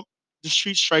 do you know what? The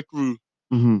street strike rule.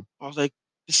 Mm-hmm. I was like,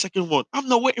 the second one. I'm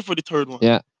not waiting for the third one.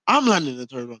 Yeah. I'm landing the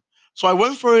third one. So I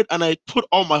went for it and I put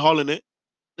all my hull in it.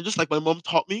 And just like my mom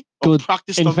taught me, or Good.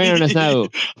 practiced In on fairness, me. now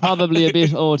probably a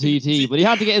bit OTT, but he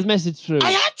had to get his message through.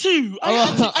 I had to. I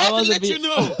had to let you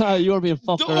know. You were being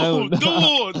fucked around.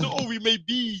 No, we may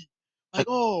be like,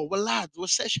 oh, well, lads, we're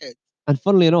session. And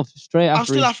funnily enough, straight after I'm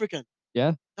still African.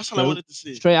 Yeah. That's all I wanted to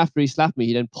say. Straight after he slapped me,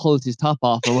 he then pulled his top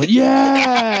off and went,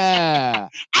 yeah!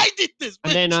 I did this,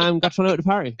 and then got thrown out of the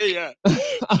party. Yeah. Well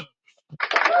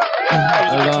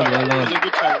done. It was a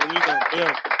good time.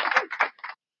 Yeah.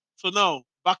 So now,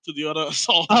 back to the other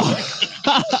assault.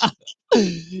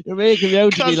 You're making me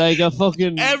out to be like a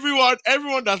fucking...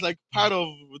 Everyone that's like part of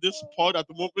this pod at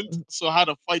the moment, so had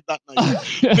a fight that night.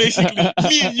 Basically,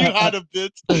 me and you had a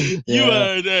bit. You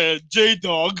and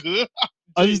J-Dog.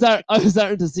 I'm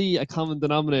starting to see a common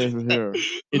denominator here.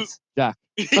 It's Jack.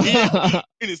 It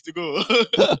is to go.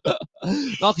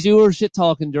 No, because you were shit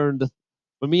talking during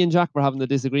when me and Jack were having the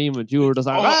disagreement. You were just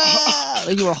like,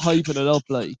 like you were hyping it up,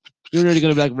 like you're really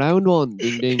gonna be like round one,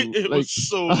 ding ding. It like, was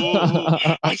so.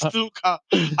 I still can't.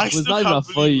 It was not even a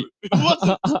fight. It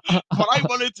wasn't. But I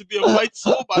wanted it to be a fight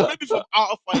so bad. Maybe from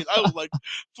out of fight, I was like,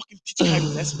 "Fucking teach the guy the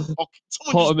lesson."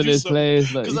 Put him in his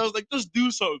place, because I was like, "Just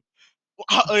do something."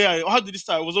 How did it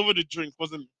start? It was over the drink,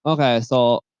 wasn't it? Okay,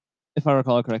 so if I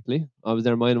recall correctly, I was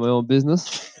there minding my own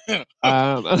business. Yeah,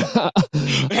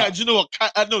 do you know what?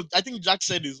 I think Jack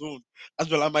said his own as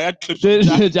well. I might add clips.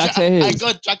 Jack said his. I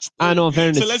got Jack's story. I know, in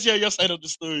fairness. So let's hear your side of the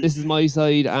story. This is my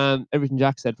side. Everything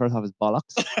Jack said first off is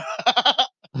bollocks.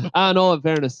 I know, in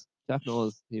fairness. Jack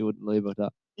knows he wouldn't lie about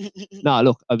that. Nah,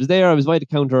 look, I was there, I was by the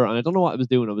counter, and I don't know what I was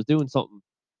doing. I was doing something.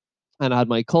 And I had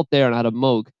my cup there, and I had a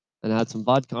mug, and I had some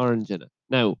vodka orange in it.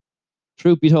 Now,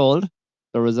 truth be told,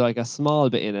 there was like a small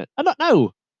bit in it. I don't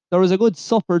know. There was a good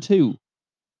supper too.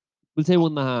 We'll say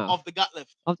 1.5. Of the gut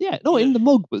left. In the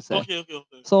mug, we'll say. Okay.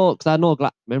 So, because I had no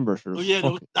glass. Remember, sure. There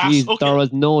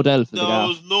was no delf in the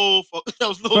gaff. There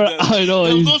was no delf. I know,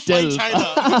 there was no fine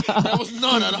China. There was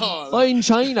none at all. Fine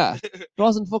China. There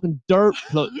wasn't fucking dirt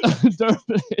plates.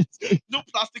 No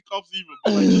plastic cups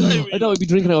even. I thought we'd be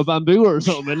drinking out of bamboo or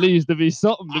something, at least. There'd be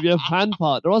something. There'd be a pan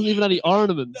pot. There wasn't even any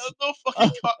ornaments. There was no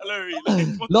fucking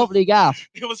cutlery. Lovely gaff.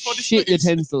 It was for the shit space.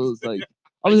 utensils. Like,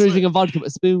 I was really drinking vodka with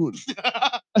a spoon.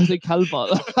 I was like, Calpot.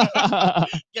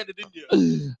 Get it in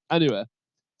you. Anyway,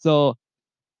 so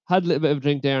had a little bit of a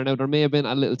drink there. Now, there may have been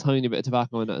a little tiny bit of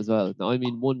tobacco in it as well. No, I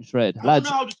mean one shred. I Lads,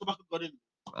 don't know how the tobacco got in.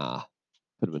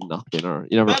 could have been knocked in, or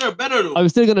you never. Better though. I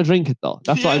was still gonna drink it though.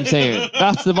 That's what I'm saying.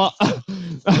 That's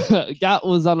the Gat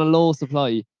was on a low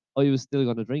supply. I was still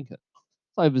gonna drink it.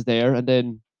 So I was there, and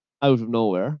then out of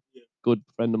nowhere, good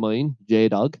friend of mine,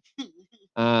 J-Dog,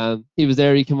 he was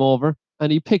there. He came over.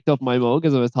 And he picked up my mug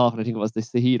as I was talking. I think it was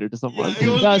the heater to someone.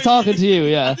 Yeah, I was talking to you.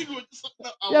 Yeah.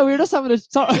 We were just having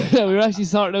we were actually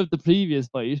sorting out the previous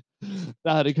fight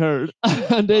that had occurred.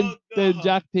 And then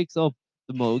Jack picks up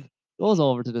the mug, goes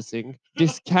over to the sink,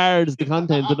 discards the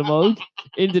content of the mug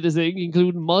into the sink,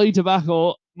 including my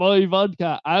tobacco, my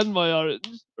vodka, and my orange.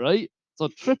 Right. So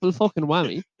triple fucking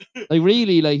whammy. Like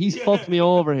really, like he's fucked me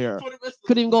over here.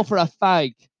 Couldn't even go for a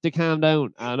fag to calm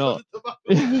down. I know.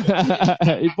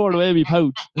 He poured away my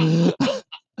pouch. It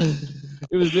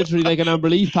was literally like an amber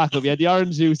leaf pack up. You had the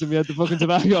orange juice and we had the fucking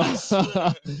tobacco.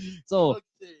 So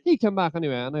he came back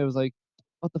anyway, and I was like,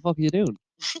 "What the fuck are you doing?"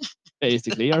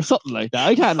 Basically, or something like that.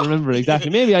 I can't remember exactly.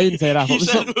 Maybe I didn't say that.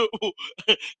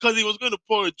 Because he was going to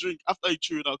pour a drink after he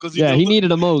threw it out. He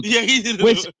needed a mug. Yeah, he needed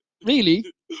Which, really,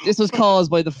 this was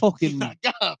caused by the fucking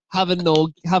having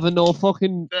no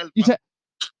fucking.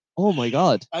 Oh my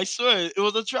god! I swear it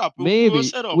was a trap. Maybe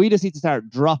we just need to start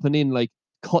dropping in like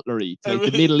cutlery to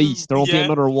like the Middle East. There won't be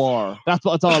another war. That's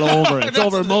what it's all over. It's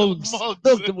over mugs.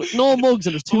 Look, no mugs,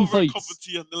 and there's two fights.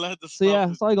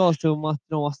 So I goes to him,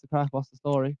 what's the crack? What's the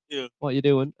story? Yeah. What are you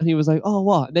doing? And he was like, oh,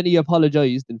 what? And then he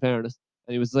apologized, in fairness,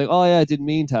 and he was like, oh yeah, I didn't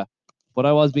mean to, but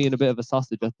I was being a bit of a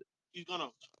sausage. He's gonna.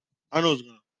 I know he's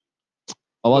gonna.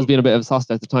 I was being a bit of a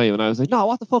sausage at the time, and I was like, no,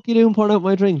 what the fuck are you doing pouring out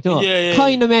my drink? You know,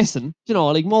 kind of messing,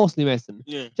 like mostly messing.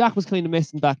 Yeah. Jack was kind of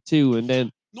messing back too, and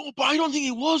then No, but I don't think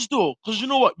it was though. Cause you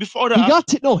know what? Before He that,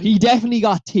 got no, he definitely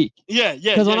got tick. yeah,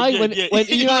 yeah, 'Cause yeah, when I- yeah, when- yeah. when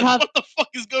You're Iman like, had- what the fuck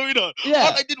is going on? Yeah.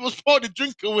 All I did was pour the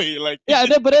drink away. Like, Yeah,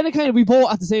 but then it kind of we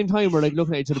both at the same time were like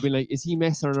looking at each other, being like, "Is he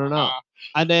messing or not?"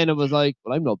 And then it was like,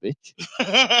 "Well, I'm no bitch,"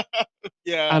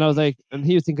 yeah. and I was like, and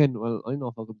he was thinking, "Well, I'm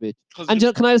no fucking bitch." 'Cause And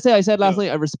you- can I say, I said last Yeah.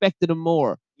 night, I respected him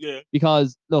more yeah.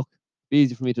 because look, it'd be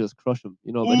easy for me to just crush him,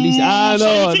 you know. But at least, Ooh, so you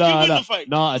no, think you no, win no, the fight?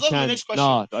 not a That's my chance. next question. No,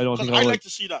 I don't Because think I I would. like to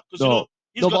see that. Because No. you know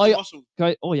he's No, got but the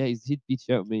muscle. Oh yeah, he'd beat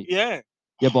you out with me. Yeah.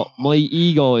 Yeah, but my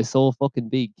ego is so fucking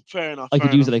big. Fair enough. I fair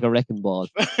could use it enough. like a wrecking ball.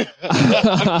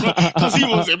 Because he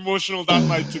was emotional that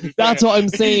night. To be That's fair, what I'm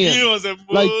saying. he was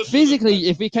emotional. Like that physically, night.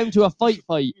 if it came to a fight,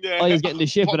 Yeah. I was getting the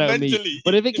shit But out of me. mentally-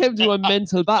 But if it came to a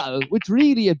mental battle, which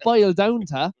really it boiled down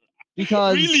to,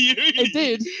 because really, it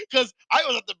did, Because I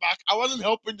was at the back. I wasn't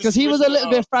helping. because he was a little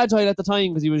bit fragile at the time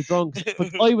because he was drunk.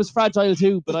 But I was fragile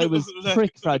too, but I was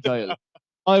prick fragile.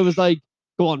 I was like,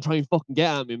 "Go on, try and fucking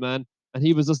get at me, man," and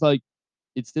he was just like,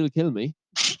 "It'd still kill me."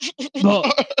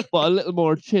 but a little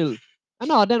more chill. And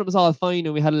no, then it was all fine,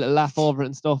 and we had a little laugh over it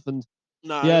and stuff. And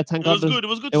Nah, yeah, thank it God was there's- good. It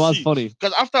was good. it to was see. funny.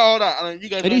 Because after all that, and you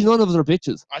guys, At least none of us are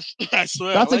bitches. I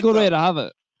swear, That's I a like good that. way to have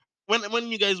it.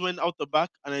 When you guys went out the back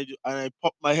and I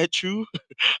popped my head through,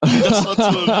 I just saw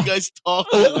two of you guys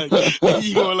talking like, and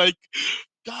you were like,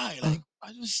 guy, like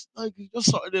I just like you just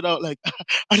sorted it out like,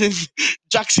 and then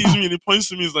Jack sees me and he points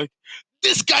to me. He's like,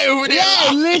 this guy over there.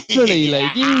 Yeah, laughing." literally,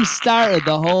 like you started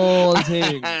the whole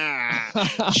thing.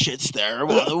 Shit's there,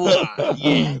 101.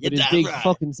 Yeah, you're With his damn big right.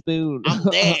 fucking spoon. I'm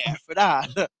there for that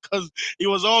because it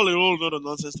was all a whole lot of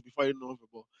nonsense to be fighting over.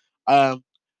 But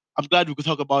I'm glad we could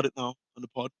talk about it now on the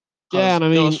pod. 'Cause Yeah, and I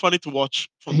it was mean, funny to watch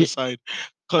from he- this side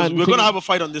because and we're gonna thing- have a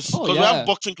fight on this Oh, because we yeah. have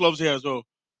boxing clubs here as well.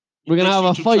 We're gonna have a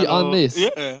YouTube fight channel. on this.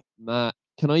 Yeah, Matt,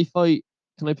 can I fight?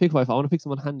 Can I pick fight? I want to pick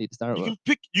someone handy to start you with. can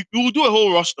pick. You will do a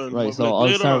whole roster. Right, like, so I'll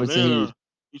later start on, with later Zahid. on.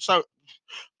 You start.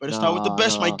 Better start with the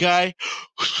best, my Nah. guy.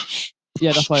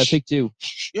 Yeah, that's why I picked you.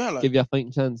 Yeah, like Give you a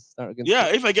fighting chance. Start against.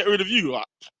 yeah. me. If I get rid of you,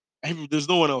 there's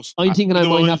no one else. I'm thinking I the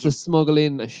might have to momentum. smuggle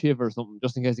in a shiv or something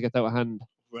just in case it gets out of hand.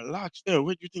 Relax. There.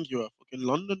 Where do you think you are? Fucking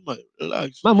London, mate.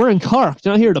 Relax. Man, we're in Cork. Do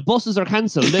you not hear? The buses are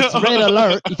cancelled. It's red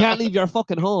alert. You can't leave your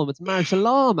fucking home. It's martial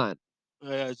law, man.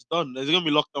 Yeah, it's done. There's gonna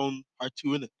be lockdown part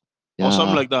 2 in it Yeah. or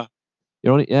something like that.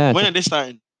 You're only yeah. When are they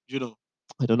starting? Do you know?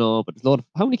 I don't know, but there's a lot of.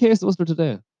 How many cases was there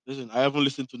today? Listen, I haven't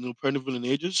listened to New Perniville in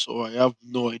ages, so I have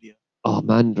no idea. Oh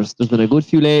man, there's been a good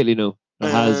few lately now.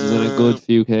 There's been a good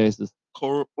few cases.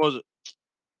 What was it?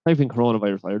 Type in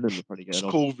coronavirus Ireland will probably get it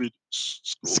up. COVID.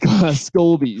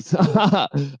 Scobies.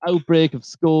 Outbreak of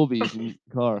scobies in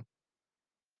Cork.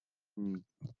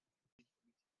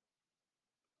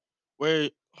 Why?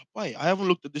 I haven't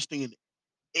looked at this thing in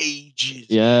ages.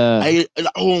 Yeah.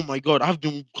 Oh my god, I've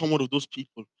become one of those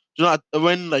people. Do you know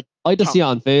when like I just see it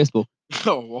on Facebook.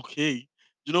 oh okay. Do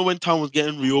you know when town was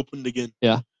getting reopened again?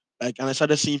 Yeah. Like and I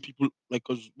started seeing people like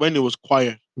because when it was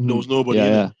quiet, there was Mhm. nobody Yeah,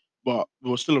 in yeah. it, but it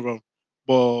was still around.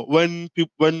 But when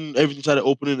everything started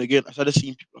opening again, I started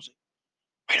seeing people. I was like,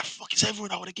 why the fuck is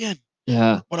everyone out again?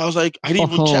 Yeah. But I was like, I didn't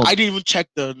Fuck even check. off. I didn't even check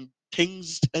the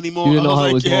things anymore. You didn't I know was how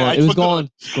like, it was yeah, going. I It was forgot. going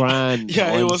grand.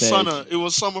 Yeah, it I'm was saying. summer. It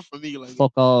was summer for me. Like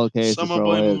Fuck all cases summer for a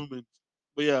boy while. movement.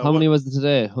 But yeah, How many was it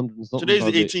today? 100 and something. today's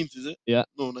probably. the 18th, is it? Yeah.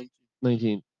 No, 19th.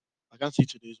 19. I can't see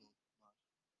today's one.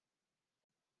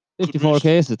 54 reach-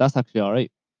 cases. That's actually all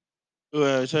right.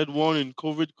 I said one in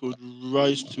COVID could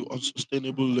rise to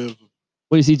unsustainable level.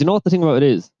 Well, you see, do you know what the thing about it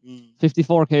is? Mm.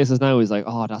 54 cases now is like,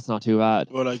 oh, that's not too bad.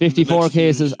 Well, like, in the 54 next few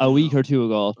cases days, a week yeah. or two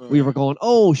ago, we were going,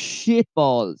 oh, shit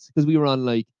balls. Because we were on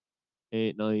like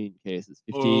 8, 9 cases,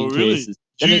 15 Oh, really? cases.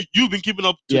 Then You've been keeping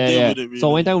up to yeah, date yeah. with it, really. So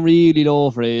I went down really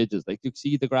low for ages. Like, you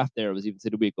see the graph there, it was even say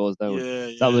the week goes down. Yeah, So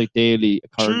yeah. that was like daily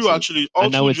occurrences. True, actually. All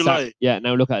And now through it's July, yeah,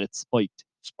 now look at it, it's spiked.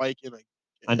 spiking. Like,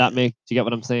 And that makes, do you get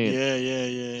what I'm saying? yeah, yeah,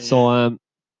 yeah. So,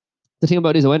 the thing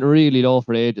about it is, I went really low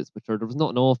for ages, but sure, there was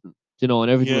nothing open, you know,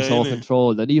 and everything was Yeah, so innit?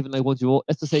 controlled. And even like once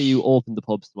let's just say you open the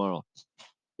pubs tomorrow,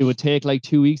 it would take like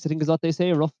 2 weeks, I think is what they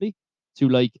say, roughly, to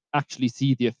like actually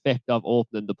see the effect of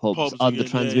opening the pubs on the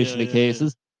again, transmission yeah, of yeah, yeah.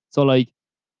 cases. So like,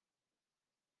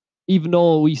 even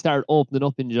though we started opening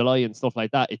up in July and stuff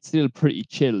like that, it's still pretty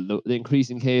chill. The increase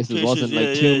in cases wasn't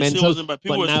like too It mental. still wasn't bad.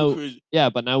 People But were still now, crazy. yeah,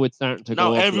 but now it's starting to Now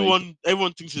go up. everyone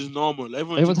thinks it's normal.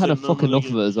 Everyone's thinks had a it's normal fucking enough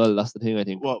again. of it as well. That's the thing, I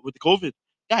think. What with the COVID?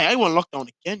 Yeah, I want lockdown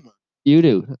again, man. You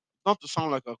do. Not to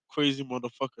sound like a crazy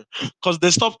motherfucker, because they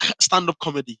stopped stand-up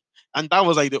comedy, and that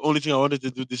was like the only thing I wanted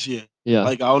to do this year. Yeah.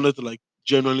 Like I wanted to like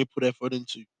genuinely put effort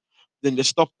into. Then they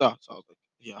stopped that, so I was like,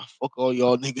 yeah, fuck all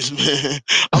y'all niggas, man.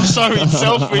 I'm sorry, it's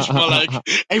selfish, but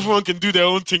like everyone can do their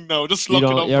own thing now. Just lock it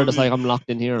up. You're for just me. like, I'm locked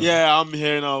in here. Yeah, I'm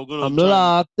here now. I'm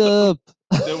locked up.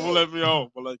 They won't let me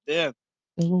out. But like, damn,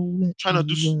 They won't let trying to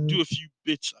me do a few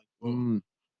bits. Like, well, Mm.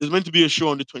 there's meant to be a show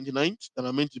on the 29th that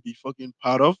I'm meant to be fucking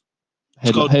part of.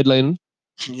 It's called Headline.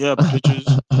 yeah,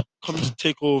 bitches coming to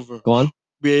take over. Go on.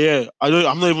 Yeah,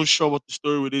 I'm not even sure what the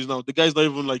story with is now. The guy's not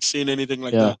even like saying anything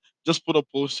like Yeah. that. Just put up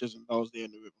posters and that was the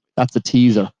end of it. That's a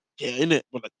teaser. Yeah, in it.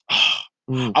 But like,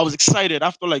 Mm. I was excited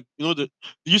after like did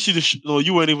you see the no,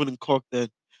 you weren't even in Cork then.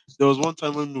 There was one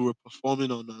time when we were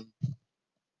performing on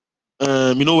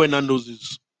where Nando's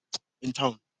is in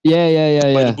town by the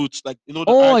Yeah. boots, like the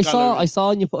Oh, art I gallery.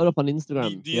 saw, and you put it up on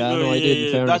Instagram. Yeah, no, I did. In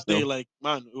Yeah, fairness, that day, now. like,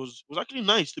 man, it was actually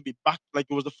nice to be back. Like,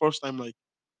 it was the first time, like,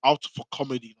 out for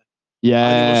comedy, like,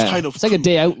 and it was Yeah, kind of it's like a cool.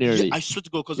 day out Yeah, nearly. I swear to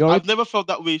God, because You I've alright? never felt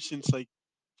that way since, like,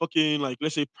 fucking, like,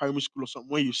 let's say primary school or something,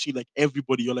 where you see, like,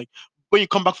 everybody. You're like, when you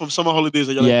come back from summer holidays,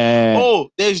 and you're like, Yeah, oh,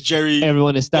 there's Jerry,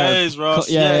 everyone is started. there's Ross.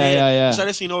 Yeah, Yeah, yeah, yeah. yeah, You yeah.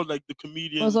 started seeing all, like, the What's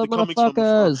comedians, the up, comics from afar.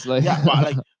 motherfuckers? Like, Yeah, but,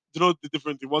 like, the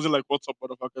difference? It wasn't like, what's up,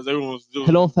 motherfuckers? Everyone was just,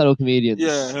 hello, fellow yeah, comedians.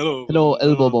 hello, Hello,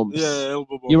 elbow yeah, bumps.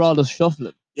 elbow You're bumps. all just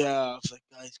shuffling. Yeah, I was like,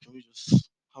 guys, can we just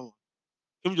come on?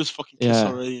 Can we just fucking kiss Yeah,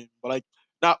 already? But like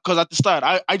now, because at the start,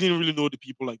 I didn't really know the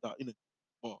people like that, innit?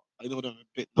 But I know them a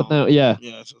bit but now. now, yeah,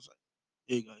 Yeah, so it's like,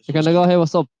 hey guys, I what's kind of go, good? hey,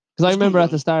 what's up? Because I What's good, remember at man?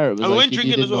 the start it was And we like went you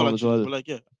drinking as didn't know well, him as actually. well, But like,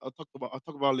 yeah, I'll talk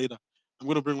about later. I'm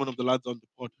gonna bring one of the lads on the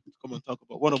pod to come and talk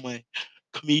about one of my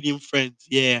comedian friends.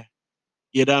 Yeah,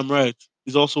 yeah, damn right.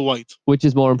 He's also white. which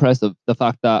is more impressive, the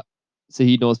fact that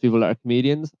Sahid knows people that are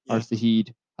comedians or Yeah.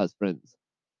 Sahid has friends.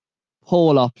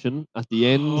 Poll option at the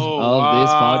end Oh of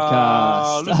this wow!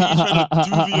 podcast. Look at you trying to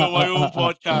do me on my own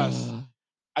podcast.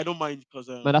 I don't mind because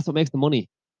Man, that's what makes the money.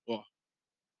 well,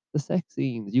 The sex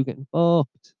scenes, you getting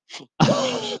fucked.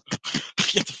 God,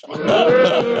 get the fuck out of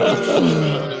here. Get the fuck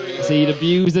out of See, here.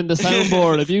 abusing the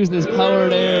soundboard, abusing his power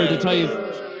there to try and.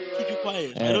 Keep you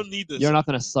quiet. I Hey, don't need this. you're not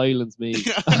going to silence me.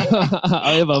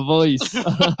 I have a voice. Do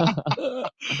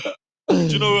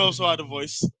you know who also had a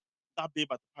voice? That babe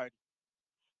at the party.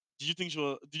 Did you think she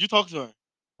was? Did you talk to her?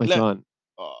 Which one?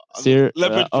 Leopard I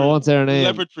print. won't say her name.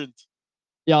 Leopard print.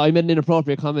 Yeah, I made an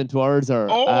inappropriate comment towards her.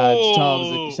 She Oh,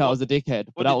 thought I was a dickhead,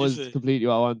 but what that did you was say? completely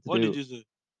what I wanted to What did do. you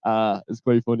say? It's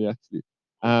quite funny actually.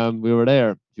 We were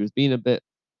there. She was being a bit,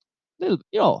 little,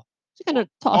 she kind of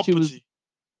thought she was. Uppity.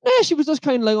 Yeah, she was just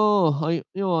kind of like, oh, You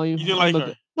didn't I'm like a her.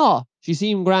 bit. No, she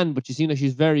seemed grand, but she seemed like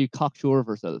she's very cocksure of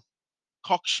herself.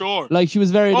 Cocksure. Like she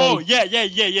was very Oh like, yeah.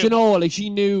 like she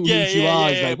knew who she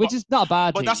was, like, which is not a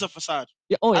bad But thing. that's a facade.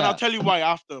 Yeah. Oh And I'll yeah. tell you why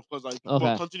after, because like, well,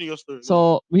 Okay. continue your story.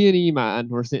 So me and Ema and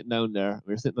we're sitting down there.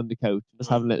 We were sitting on the couch, just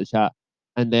having a little chat.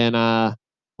 And then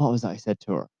what was that I said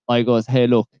to her? I goes, hey,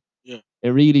 look, Yeah. it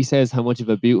really says how much of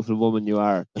a beautiful woman you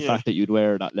are. The Yeah. fact that you'd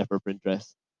wear that leopard print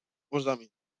dress. What does that mean?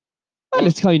 Well,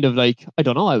 it's kind of like, I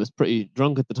don't know. I was pretty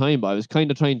drunk at the time, but I was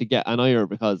kind of trying to get an ire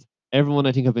because everyone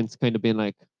I think I've been kind of being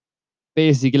like,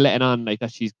 basically letting on like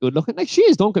that she's good looking. Like she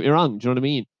is, don't get me wrong. Do you know what I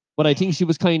mean? But I think she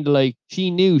was kind of like,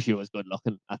 she knew she was good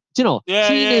looking. She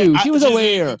Yeah. knew. She was She's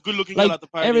aware. a good looking girl Like at the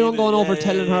party, everyone innit? going over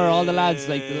telling her, all the lads,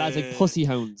 like the lads like Yeah. pussy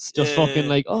hounds, just fucking Yeah.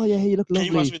 like, oh yeah, you look Can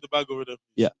you pass lovely. me the bag over there,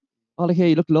 Yeah. please? Oh, like, hey,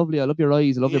 you look lovely. I love your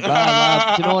eyes. I love your blah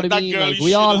blah. Do you know what I That mean? girly Like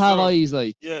we shit all as have well. eyes.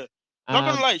 Like, Yeah. Not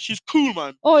gonna lie, she's cool,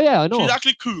 man. oh yeah, I She's know.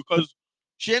 actually cool because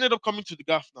she ended up coming to the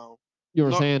gaff now. You were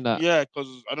Not saying that. yeah, because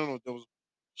I don't know,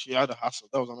 she had a hassle.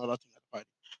 That was another thing at the party.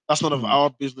 That's none of Mm. our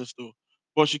business though.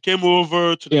 But she came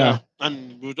over to the Yeah. gaff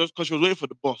and we were just because she was waiting for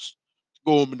the bus to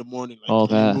go home in the morning. Like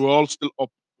Okay. we were all still up.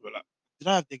 We were like, did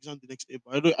I have the exam the next day?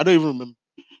 But I don't even remember.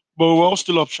 But we were all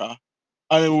still up, Sha.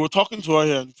 And then we were talking to her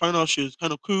here and find out she's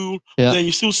kind of cool. Yeah. Then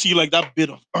you still see like that bit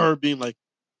of her being like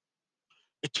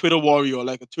a Twitter warrior,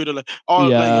 like a Twitter, like all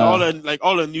like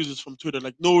all the news is from Twitter,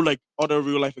 like no like other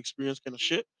real life experience kind of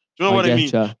shit. Do you know I what I get mean?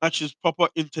 ya. Like she's proper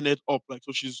internet up, like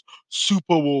so she's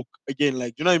super woke again.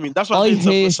 Like do you know what I mean? That's what I paints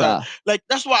her hate facade. that Like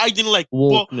that's what I didn't like.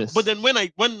 But wokeness. then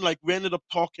when like we ended up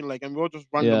talking, like and we were just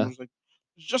random, Yeah. it was like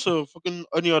it's just a fucking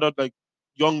any other like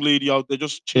young lady out there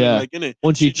just chilling, Yeah. like in it.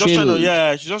 Once you She's just trying to chilled.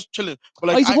 yeah, she's just chilling. But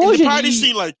like I in the suppose you party need.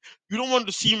 scene, like you don't want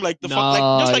to seem like the fuck like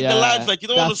No, just like the lads, yeah, like you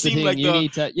don't want to that's the seem thing. like You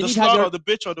need the to have slut your. or the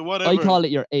bitch or the I whatever. call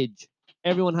it your edge.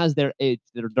 Everyone has their edge,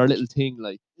 their little thing.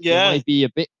 Like you Yeah, might be a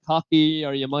bit cocky,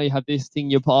 or you might have this thing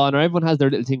you put on, or everyone has their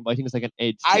little thing. But I think it's like an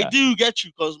edge. I Yeah. do get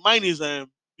you because mine is being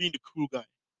the cool guy,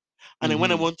 and then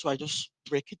when I Mm-hmm. want to, I just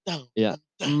break it down Yeah.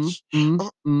 and dance.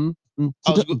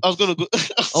 I was gonna go.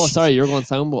 Oh, sorry, you're going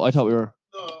sound, but I thought we were.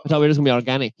 No, I thought we were just gonna be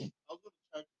organic. I was gonna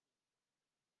check.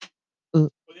 Uh,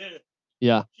 But yeah,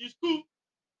 yeah. she's cool,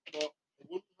 but I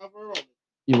wouldn't have her on.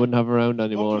 You wouldn't have her around Well,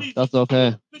 anymore. please, That's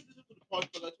okay. please listen to the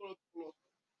podcast. I told her to close.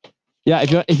 Yeah,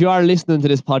 if you are listening to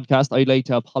this podcast, I'd like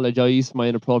to apologize for my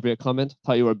inappropriate comment.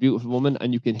 Thought you were a beautiful woman,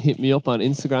 and you can hit me up on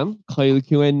Instagram,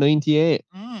 KyleQN98.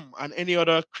 And any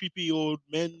other creepy old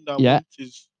men that Yeah, want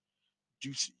his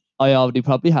juicy. I already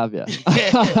probably have, yeah.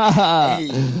 Hey,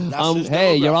 that's his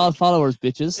Hey, you're all demographic. followers,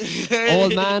 bitches.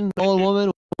 Old man, old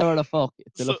woman, whatever the fuck,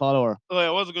 it's still a So, follower. I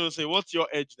was gonna say, what's your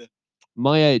edge then?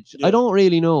 My edge, I Yeah. don't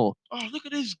really know. Oh, look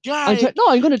at this guy. No,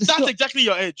 I'm gonna That's discuss. exactly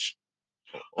your edge.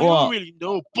 I don't What? really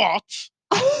know, but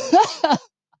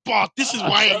this is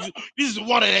why this is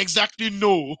what I exactly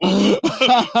know.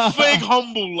 Fake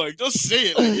humble, like just say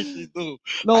it like if you know.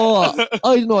 No,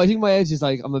 I don't know. I think my edge is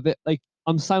like I'm a bit like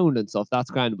I'm sound and stuff.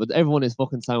 That's grand, but everyone is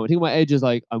fucking sound. I think my edge is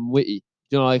like I'm witty.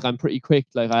 You know, like I'm pretty quick.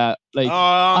 I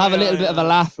have a little bit of a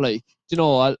laugh. Like,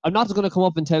 I'm not just gonna come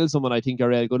up and tell someone I think you're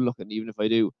real good looking, even if I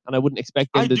do, and I wouldn't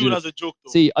expect I them to do do it it. as a joke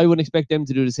though. See, I wouldn't expect them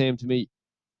to do the same to me.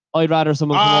 I'd rather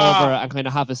someone come over Ah, and kind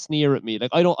of have a sneer at me.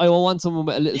 Like I don't want someone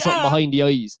with a little something yeah. behind the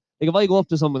eyes. Like if I go up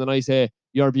to someone and I say,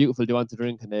 "You're beautiful, do you want a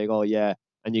drink?" and they go, "Yeah,"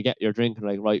 and you get your drink and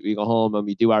like, right, we go home and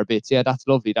we do our bits. Yeah, that's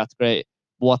lovely, that's great.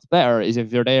 But what's better is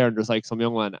if you're there and there's like some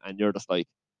young one and you're just like,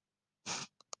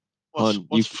 "Hun,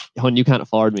 you can't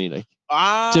afford me." Like,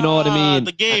 do you know what I mean?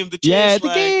 The game, the Yeah, chase, the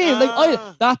like game.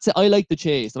 Like that's it. I like the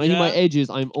chase, and I think my yeah. edges,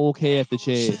 I'm okay at the Everyone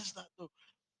chase. says that though.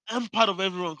 I'm part of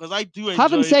everyone because I do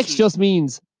Having enjoy it sex too. just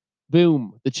means,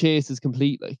 boom, the chase is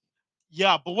complete. Like,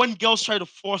 Yeah, but when girls try to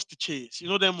force the chase, you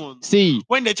know them ones. see,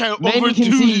 When they try to men overdo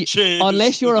can the see chase.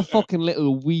 unless you're a fucking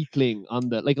little weakling on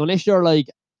the like unless you're like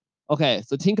okay,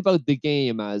 so think about the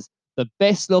game as the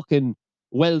best looking,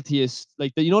 wealthiest,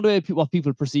 like the, you know the way what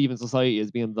people perceive in society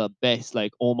as being the best,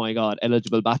 like oh my god,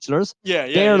 eligible bachelors. Yeah,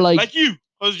 yeah, They're yeah. like, Like you,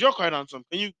 because you're quite handsome.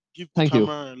 Can you give the thank you.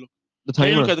 camera a look? The Can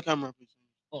you look timer. at the camera, please?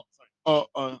 Oh,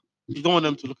 sorry. You don't want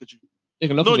them to look at you. You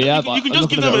can look No, at me, yeah, you but can I'm just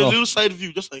looking give a them bit a rough. little side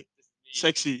view, just like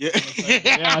sexy. Yeah.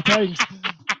 Yeah, thanks.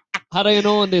 Had I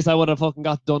known this, I would have fucking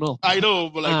got done up. I know,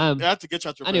 but like I had to get you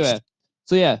at your Anyway, best.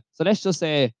 so yeah, so let's just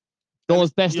say And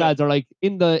those best yeah, lads are like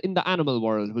in the animal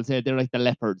world. We'll say they're like the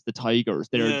leopards, the tigers.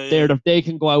 yeah, yeah. They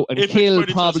can go out and Apex kill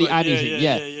predators, probably like anything.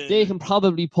 Yeah, they can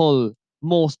probably pull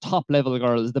most top level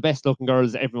girls, the best looking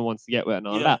girls that everyone wants to get with, and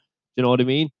all Yeah. that. Do you know what I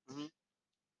mean? Mhm.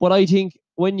 But I think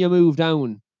when you move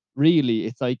down, really,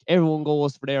 it's like everyone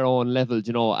goes for their own level,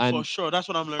 you know, For and sure, that's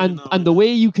what I'm learning now. and the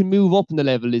way you can move up in the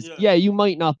level is Yeah. yeah, you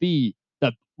might not be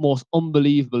the most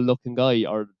unbelievable looking guy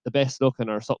or the best looking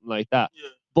or something like that, Yeah.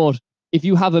 but if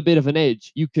you have a bit of an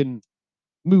edge, you can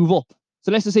move up.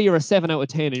 So let's just say you're a 7 out of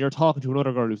 10 and you're talking to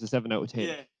another girl who's a 7 out of 10.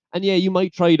 Yeah. And yeah, you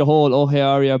might try the whole, oh, hey,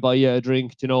 Aria, buy you a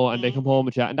drink, you know, and they come Mhm. home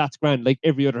with you. And that's grand, like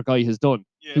every other guy has done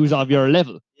Yeah. who's of your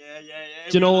level. Yeah, yeah, yeah.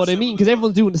 Do you know what I mean? Because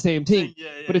everyone's doing the same thing. Yeah,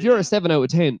 yeah, But if you're yeah. a 7 out of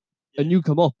 10 Yeah. and you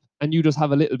come up and you just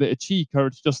have a little bit of cheek, or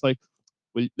it's just like,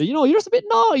 well, you know, you're just a bit,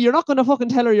 no, you're not going to fucking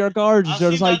tell her you're gorgeous. I've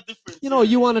You're seen just like, that difference. you know,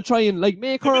 you want to try and like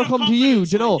make A bit her of come to you, confidence,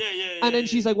 do you know? like, yeah, yeah, And then yeah,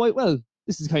 she's yeah. like, well,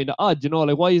 this is kind of odd, you know,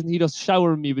 like, why isn't he just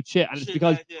showering me with shit? And it's Shit,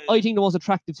 because like, yeah, I yeah. think the most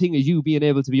attractive thing is you being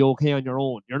able to be okay on your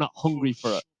own. You're not hungry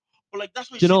for it. But like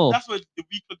that's where Do you know? that's where the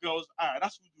weaker girls are.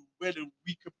 That's where the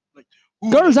weaker like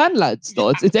who Girls like, and lads, though.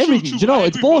 yeah, It's true, everything. true. Do you know? I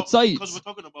It's agree, both but because we're sides.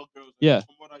 talking about girls, like, Yeah.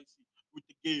 from what I see with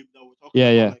the game that we're talking Yeah,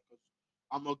 about, yeah. like, 'cause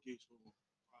I'm not gay, so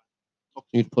talk to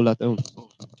You need to pull that down. Oh,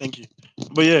 thank you.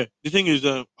 But yeah, the thing is,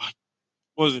 what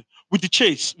was it with the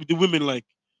chase with the women? Like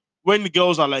when the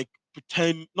girls are like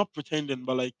not pretending,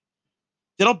 but like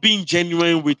they're not being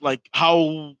genuine with like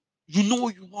how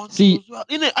you want to See, as well.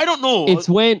 Innit? I don't know. it's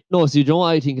when no, so you know what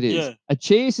I think it is. Yeah. A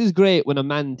chase is great when a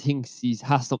man thinks he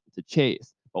has something to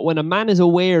chase, but when a man is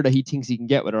aware that he thinks he can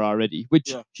get with her already, which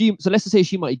Yeah. so let's just say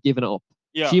she might have given it up.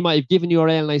 Yeah. She might have given you a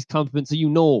real nice compliment, so you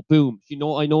know, boom,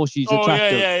 I know she's Oh, yeah,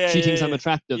 attractive. yeah, yeah, She yeah, thinks I'm yeah.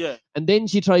 attractive, Yeah. and then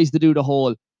she tries to do the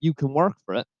whole you can work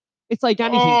for it. It's like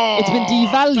anything. It's been Oh,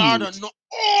 devalued. no.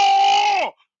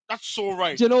 Oh, that's so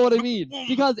right. Do you know what I Look, mean? boom.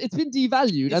 Because it's been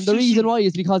devalued, It's and the too reason soon. why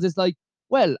is because it's like,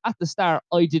 well, at the start,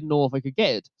 I didn't know if I could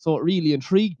get it, so it really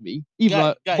intrigued me,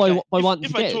 even Guy. by wanting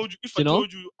If to I get it. told you, You know?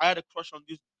 I had a crush on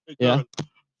this Yeah. girl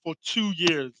for 2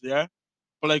 years, yeah,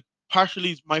 but like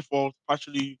partially it's my fault,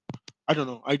 partially I don't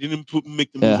know, I didn't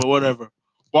make the move Yeah. or whatever.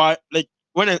 But like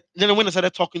when I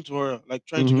started talking to her, like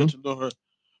trying to Mm-hmm. get to know her,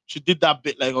 she did that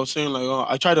bit like I was saying, like oh,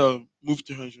 I tried to move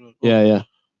to her, and she was like, oh, Yeah, yeah.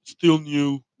 still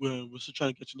new, we're still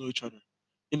trying to get to know each other.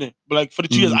 Innit? But like for the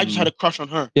 2 years, I just had a crush on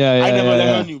her. Yeah, yeah, I never yeah, let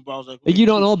her yeah. knew, but I was like, Like, okay, you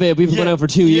don't cool. know, babe. We've been going Yeah, out for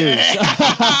 2 years.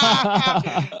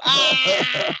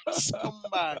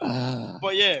 Scumbag.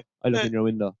 But yeah, I look in your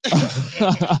window.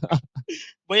 but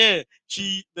yeah,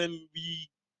 she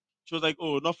was like,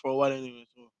 oh, not for a while anyway.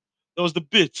 So there was the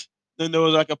bit. Then there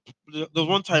was like there was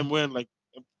one time when like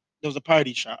there was a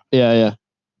party shot. Yeah, yeah.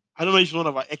 I don't know if it's one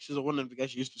of our exes or one of the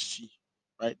guys she used to see.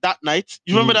 Right, that night,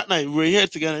 you remember Mhm. that night we were here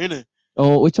together, innit?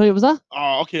 Oh, which one was that?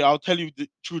 Oh, okay. I'll tell you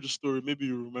through the story. Maybe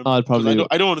you remember I'll because I probably. don't.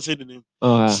 I don't want to say the name.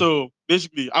 Okay. So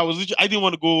basically, I didn't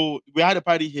want to go. We had a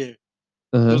party here.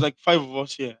 There was Uh-huh. like five of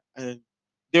us here, and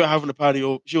they were having a party.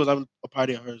 Oh, she was having a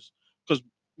party at hers because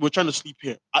we were trying to sleep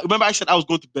here. I remember I said I was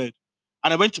going to bed,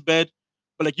 and I went to bed,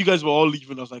 but like you guys were all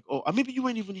leaving. I was like, oh, maybe you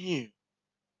weren't even here.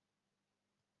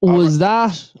 I was like, Was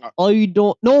that? uh, I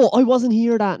don't. No, I wasn't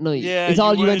here that night. yeah, It's you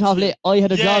all you went weren't off here. late. I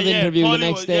had a Yeah, job yeah. interview the Polly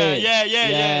next was. Yeah, day. yeah, yeah, yeah,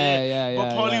 yeah. Yeah, yeah, But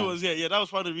yeah, Polly yeah. was. Yeah, yeah. That was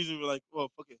part of the reason we were like, well,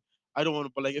 fuck it. I don't want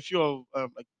to. But like, if your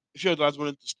lads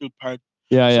wanted to still party,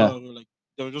 Yeah, yeah. so we were like,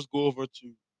 they'll just go over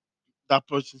to that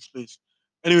person's place.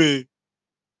 Anyway,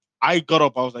 I got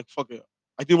up. I was like, fuck it.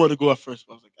 I didn't want to go at first,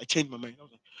 but I was like, I changed my mind. I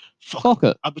was like, fuck it. Fuck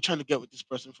it. I've been trying to get with this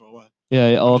person for a while. Yeah,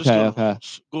 yeah. I'm just Okay, gonna okay.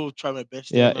 go try my best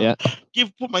here Yeah, now. yeah.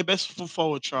 Put my best foot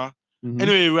forward, try. Mhm.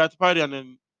 Anyway, we were at the party, and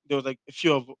then there was like a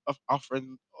few of our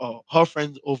friends, her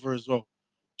friends over as well.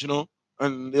 You know,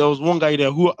 and there was one guy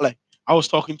there who like I was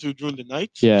talking to during the night,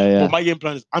 Yeah, but yeah. my game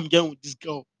plan is I'm getting with this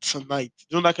girl tonight.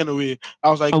 You know that kind of way. I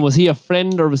was like, And was he a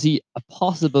friend or was he a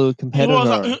possible he was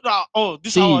like, competitor? oh,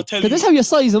 this is how I See, tell because this you. is how you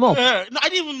size him up. No, I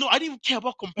didn't even know. I didn't even care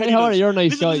about Hey, how are you? competitors. You're a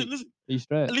nice Listen, guy. listen, listen, He's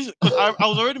straight. listen. Because I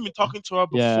was already been talking to her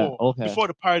Yeah, okay. before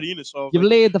the party, in it. So I was You've like,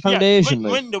 laid the yeah. foundation,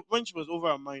 like. When she was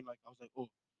over at mine, like I was like, oh,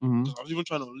 Mhm. because I was even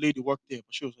trying to lay the work there,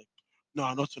 but she was like,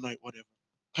 no, not tonight, whatever,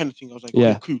 kind of thing. I was like, okay,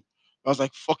 Yeah. cool. I was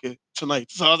like, fuck it, tonight.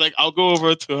 So I was like, I'll go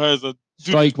over to hers and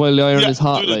do Strike while the iron yeah, is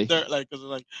hot, do the like. dirt, like, because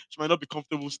like she might not be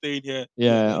comfortable staying here,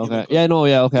 yeah, Yeah, like okay. because Yeah, no,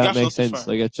 yeah, okay. the That gap's makes not too sense.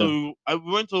 far. I get you. So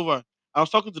we went over. I was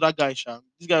talking to that guy, Sham.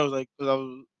 This guy was like, because I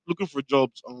was looking for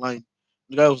jobs online.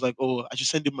 The guy was like, "Oh, I should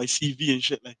send him my CV and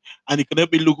shit." Like, and he could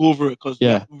help me look over it because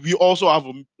Yeah. we also have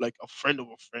like a friend of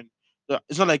a friend. So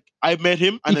it's not like I met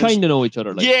him You and then kind of know each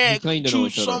other, like. yeah, You kind of know through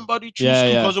each other. somebody through Yeah,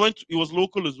 school yeah. because he was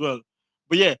local as well.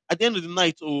 But yeah, at the end of the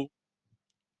night, oh,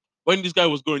 when this guy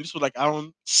was going, this was like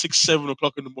around 6, 7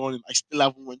 o'clock in the morning. I still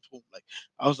haven't went home. Like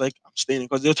I was like, I'm staying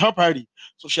because it's her party,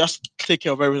 so she has to take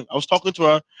care of everything. I was talking to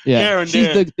her Yeah. here and She's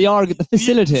there. the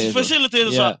facilitator.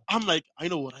 Facilitator. So Yeah. I'm like, I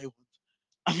know what I want.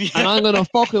 I mean, And I'm gonna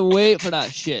fucking wait for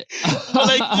that shit. but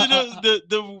like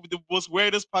the most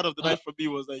weirdest part of the night for me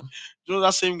was like,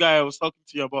 that same guy I was talking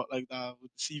to you about, like that with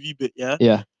the CV bit, yeah.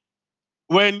 Yeah.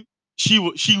 When she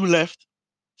left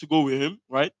to go with him,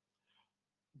 right?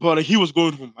 But like, he was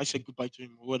going home. I said goodbye to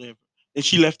him or whatever. And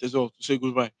she left as well to say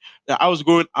goodbye. Then I was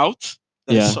going out.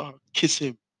 Then I Yeah. saw her kiss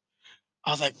him. I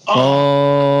was like,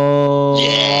 oh, Oh.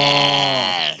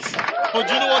 yes. But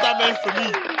do you know what that meant for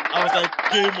me? I was like,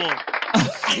 game on.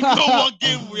 I know what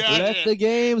game we had Let here. the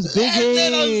games Let us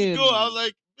begin. go. I was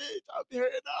like, bitch, I'm here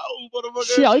now,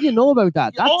 Shit, motherfucker. I didn't know about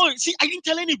that. That's Oh, see, I didn't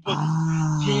tell anybody.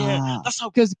 Yeah, ah. that's how.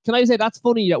 Because can I say that's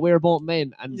funny that we're both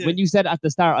men, and Yeah, when you said at the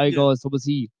start, I yeah. go, so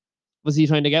was he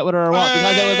trying to get with her or what?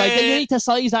 Because it was like, yeah, you need to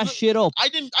size that shit up. I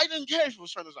didn't care if he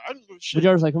was trying to say. I didn't give a But shit.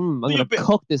 you're just like, Do I'm your gonna bit.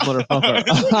 cook this motherfucker.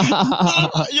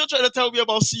 No, you're trying to tell me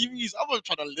about CVs. I'm not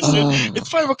trying to listen. It's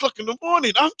 5 o'clock in the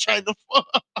morning. I'm trying to.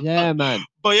 Yeah, man.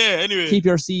 But yeah, anyway. Keep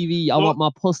your CV. I Well, want my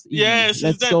pussy. yeah. Since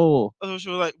Let's then, go. she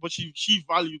was like, but she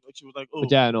valued. Like she was like, But oh,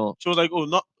 yeah, no, she was like, oh,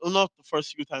 not the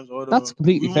first few times or that's whatever.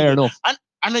 completely We won't fair be. enough. And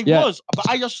I Yeah. was, but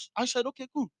I said, okay,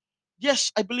 cool.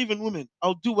 Yes, I believe in women.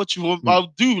 I'll do what you want. Mm.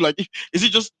 I'll do like. Is it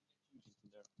just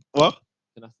what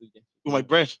Can I still get with my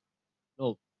breath?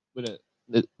 No, with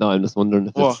no, I'm just wondering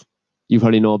if What it's. You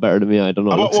probably know better than me. I don't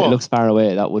know. about It what? looks far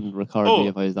away. That wouldn't record me Oh,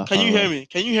 if I was that can far you hear away. me?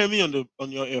 Can you hear me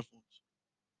on your earphones?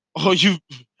 Oh, you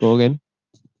Go again.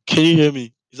 can you hear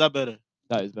me? Is that better?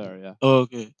 That is better. Yeah. Oh,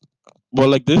 okay. Well,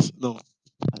 like this? No,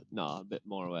 No, a bit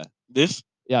more away. this?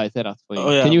 Yeah, I said that's Oh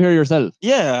fine. yeah, Can you hear yourself?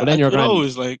 yeah. Well, then you're It grand.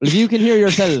 always like. Well, if you can hear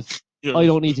yourself, Yeah. I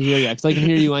don't need to hear you because I can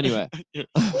hear you anyway. Yeah.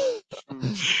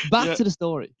 Back Yeah. to the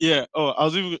story. Yeah. Oh, I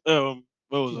was even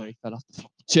where was Yeah, I? I fell off the fucking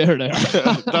chair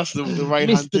there. That's the right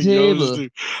hand Missed the thing you always table. do.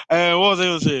 What was I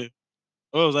gonna say?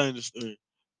 What was I in the story?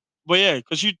 But yeah,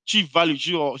 because she valued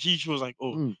she was like,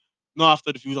 oh, Mm, not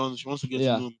after the few done, she wants to get to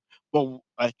yeah. know me. But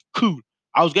like, cool.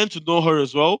 I was getting to know her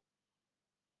as well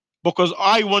because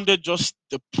I wanted just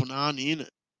the punani in it.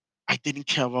 I didn't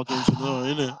care about getting to know her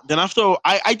in it. Then after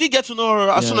I did get to know her.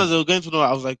 As soon Yeah. as I was getting to know her,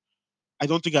 I was like, I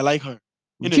don't think I like her.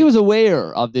 She Innit? was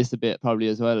aware of this a bit, probably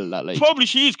as well. That Probably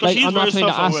she is because like she's I'm not very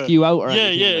trying to ask self-aware. you out or Yeah,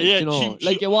 anything. yeah, Like yeah. you know, She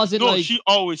like it wasn't no. like She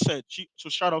always said so.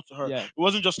 Shout out to her. yeah, It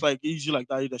wasn't just like easy like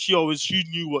that either. She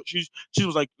knew what she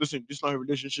was like. Listen, this is not a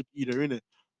relationship either, innit?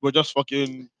 we're just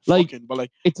fucking Like, fucking, but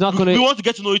like it's not we gonna want to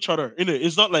get to know each other, innit?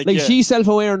 It's not like like yeah, she's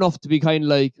self-aware enough to be kind of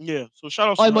like, yeah. So shout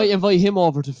out I to might her. invite him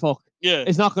over to fuck. Yeah,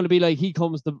 It's not going to be like he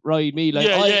comes to ride me. Like,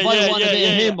 yeah, yeah, if I yeah, want to yeah, date yeah,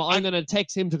 yeah. him, I'm And going to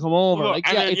text him to come over. look, Like,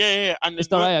 and yeah, then yeah, yeah, and then it's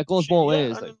the right. It goes both yeah, ways.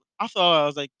 and Like, then after I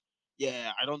was like,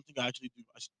 yeah, I don't think I actually do.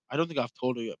 I don't think I've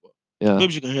told her yet, but yeah,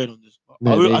 maybe she can hear it on this.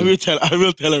 But I will, maybe I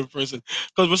will tell her in person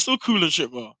because we're still cool and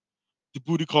shit, bro. The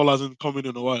booty call hasn't come in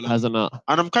a while, has it not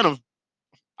and I'm kind of,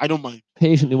 I don't mind.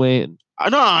 patiently waiting. I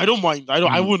know I don't mind. I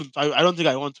Mm. wouldn't. I don't think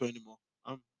I want to anymore.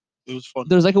 It was fun.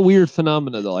 There's like a weird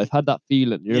phenomena though. I've had that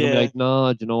feeling. You're gonna be Yeah. like,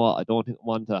 nah, do you know what? I don't think I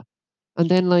want to. And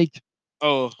then like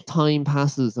Oh. time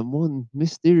passes, and one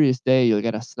mysterious day you'll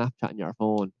get a Snapchat on your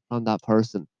phone from that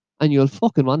person, and you'll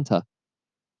fucking want to.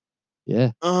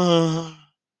 Yeah. I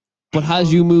But don't has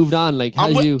know. you moved on? Like, I'm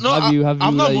has wait, you no, have I've you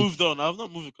not like? moved on. I've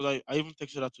not moved because I even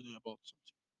texted her today about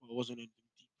something. It wasn't anything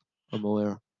I'm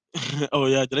aware. deep. Oh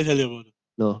yeah, did I tell you about it?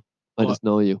 No, I What? just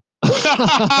know you.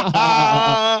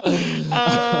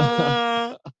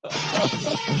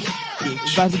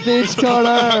 Bitch. That's a bitch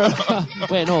caller.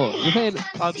 Wait, no, you're playing.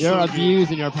 That's You're so good.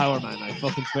 abusing your power, man. I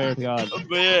fucking swear to God.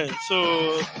 But yeah,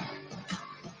 so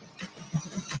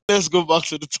let's go back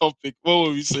to the topic. What were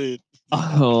we saying?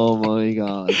 Oh my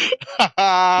God,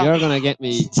 you're gonna get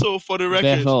me So for the bet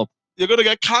record, up. you're gonna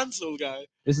get cancelled, guy.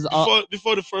 This is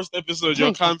Before the first episode, you're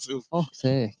thank cancelled. fuck's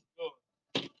sake. Oh,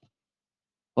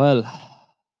 Well,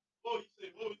 what were you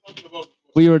saying? What were we talking about before?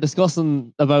 we were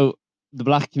discussing about the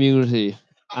black community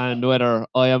and whether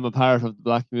I am a part of the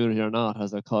black community or not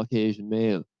as a Caucasian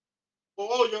male.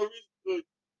 Oh, your reason.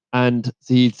 And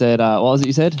so he said, what was it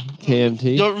you said?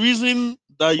 KMT? Your reason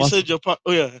that you What's- said your part.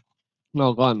 Oh yeah,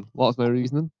 No, go on. What was my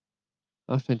reasoning?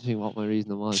 I was trying to think what my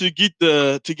reasoning was. to get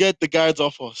the guards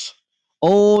off us,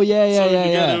 Oh, yeah, so yeah, we yeah,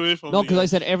 can get yeah. away from No, the because I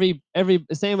guys. said every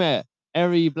same way,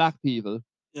 every black people,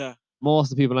 Yeah,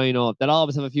 most of the people I know, they'll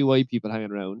always have a few white people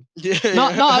hanging around. yeah,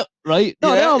 Not right.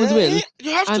 No, they yeah, always yeah, will. yeah.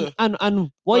 You have to.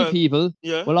 And white Well, people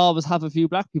yeah. will always have a few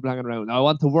black people hanging around. Now, I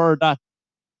want to word that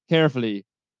carefully.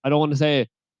 I don't want to say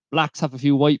blacks have a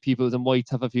few white peoples and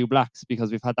whites have a few blacks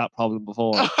because we've had that problem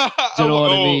before. Do you know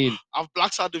what I mean? I've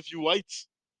blacks had a few whites.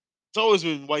 It's always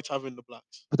been whites having the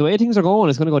blacks. But the way things are going,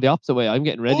 it's going to go the opposite way. I'm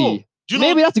getting ready. Oh, do you know?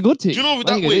 Maybe that's a good thing. Do you know I that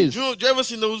think it way? is. Do you ever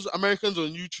seen those Americans on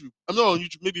YouTube? I'm not on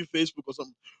YouTube, maybe Facebook or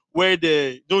something, where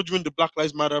they during the Black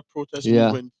Lives Matter protest Yeah.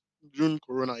 movement during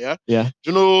Corona, yeah? Yeah.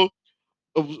 Do you know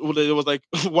it was like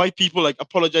white people like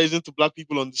apologizing to black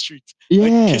people on the street, Yeah.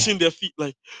 like kissing their feet,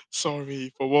 like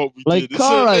sorry for what we Like, did.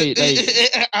 alright,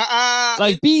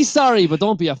 like be sorry, but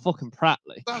don't be a fucking prat.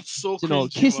 Like, that's so you know,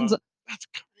 cringy, kissing. man. That's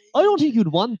crazy. I don't think you'd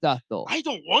want that though. I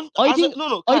don't want. I think.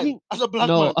 No, I Kai, think. as a black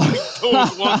No. man, I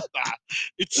don't want that.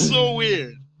 It's so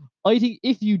weird. I think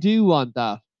if you do want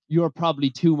that, you're probably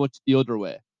too much the other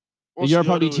way. What's You're the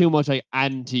probably other too way? much like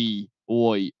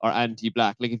anti-white or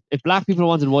anti-black. Like if black people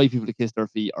wanted white people to kiss their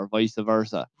feet or vice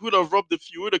versa, Who would have robbed a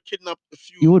few? Would have kidnapped a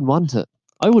few? you wouldn't want it.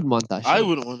 I wouldn't want that shit. I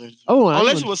wouldn't want it. I wouldn't want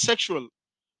Unless anyone it was to- sexual.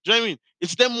 Do you know what I mean?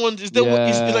 It's them ones. It's them.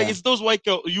 It's like Yeah. it's those white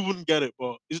girls. You wouldn't get it,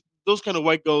 but it's those kind of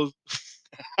white girls.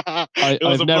 It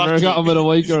was I've a never black gotten chick. with a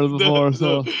white girl No, before,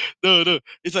 so no.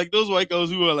 It's like those white girls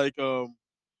who are like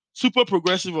super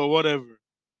progressive or whatever,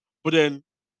 but then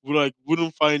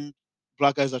wouldn't find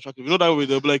black guys attractive. You know that way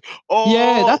they'll be like, oh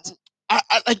yeah, that's. I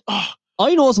like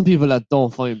I know some people that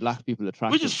don't find black people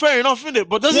attractive. which is fair enough, isn't it?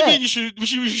 But doesn't Yeah. mean you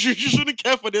shouldn't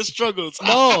care for their struggles.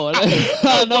 No,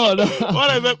 no. What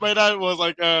I meant by that was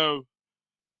like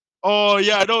oh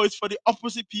yeah, no, it's for the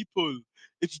opposite people.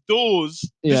 It's those.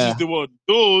 This Yeah. is the one.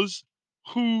 Those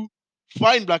who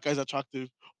find black guys attractive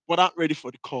but aren't ready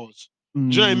for the cause. Do you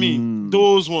know what I mean?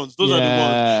 Those ones. Those are the ones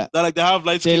Yeah. that like they have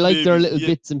light skin. They like their babies. little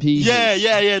bits and pieces.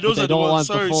 Yeah. But Those they are the don't ones.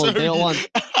 want the full. They don't want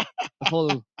the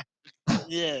full.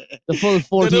 Yeah. The full They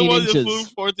 14 don't want inches. the full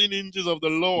 14 inches of the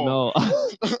law. No.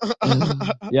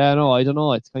 Yeah, no, I don't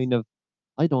know. It's kind of.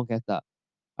 I don't get that.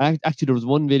 Actually, there was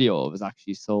one video. It was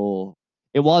actually so.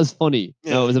 It was funny.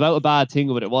 No, Yeah. it was about a bad thing,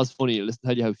 but it was funny. It'll just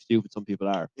tell you how stupid some people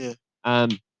are. Yeah.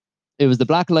 It was the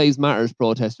Black Lives Matters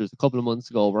protesters a couple of months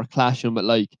ago were clashing with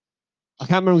like I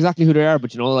can't remember exactly who they are,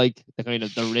 but you know, like the kind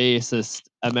of the racist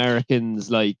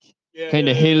Americans, like kind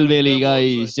of hillbilly them ones,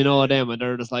 guys, like, you know yeah. them, and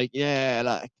they're just like, yeah,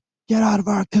 like get out of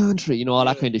our country, you know, all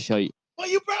that Yeah. kind of shit. Well,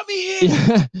 you brought me here.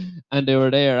 Yeah. And they were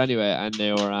there anyway, and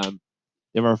they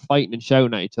were fighting and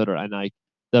shouting at each other, and like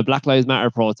the Black Lives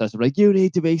Matter protesters were like, you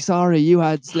need to be sorry, you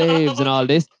had slaves and all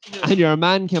this, Yeah. and your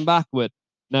man came back with,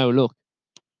 now look,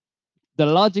 the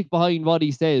logic behind what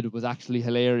he said was actually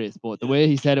hilarious, but the Yeah. way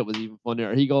he said it was even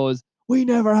funnier. He goes, we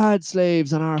never had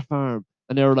slaves on our farm.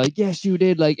 And they were like, yes, you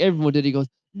did. Like, everyone did. He goes,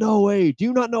 no way. Do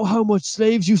you not know how much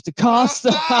slaves used to cost?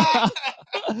 I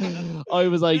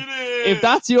was like, if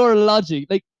that's your logic,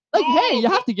 like, No, hey, you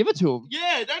have but- to give it to him.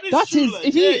 yeah, that is That's true. his. Like,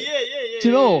 If yeah, he, yeah, yeah, yeah, do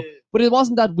you know? yeah, yeah. But it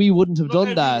wasn't that we wouldn't have Not done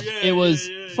every, that. yeah, It yeah, was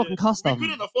yeah, fucking yeah. cost We of him.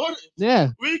 couldn't afford it. Yeah,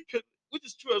 We could, which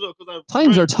is true as well, because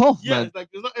times are tough, yeah, man. it's like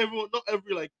there's not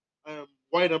every like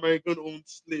white American owned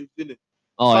slaves in it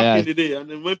Oh back yeah, in the day, and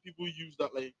then when people use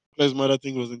that, like, Claire's mother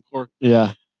thing was in court.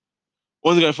 yeah.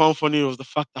 One thing I found funny was the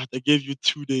fact that they gave you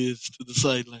 2 days to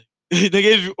decide. Like, they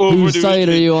gave you over Whose the side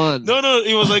are weekend. you on? No,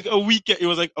 it was like a weekend. It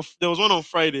was like there was one on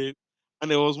Friday,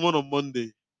 and there was one on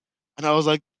Monday, and I was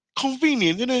like,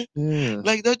 convenient, you know. Yeah.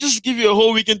 Like, they'll just give you a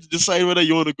whole weekend to decide whether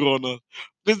you want to go or not.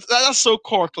 Because that's so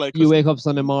cork, like. You wake up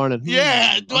Sunday morning.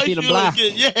 Yeah, do I'm I feeling feel like black.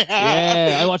 it? Yeah.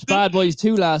 Yeah, I watched do, Bad Boys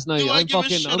 2 last night. do I I'm give a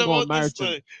shit I'm going about this?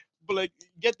 marching. Like, but like,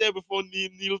 get there before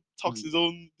Neil talks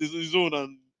Mm. his own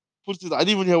and puts it. I didn't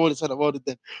even hear what he said about it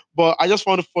then, but I just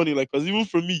found it funny, like, because even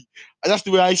for me, that's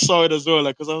the way I saw it as well.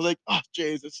 Like, because I was like, oh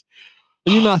Jesus,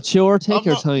 Are you not sure? Take I'm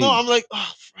your not. No, time. I'm like,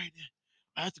 oh, Friday.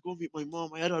 I had to go meet my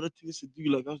mom. I had other things to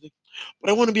do. Like, I was like, but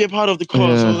I want to be a part of the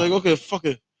cause. So I was Yeah. like, okay, fuck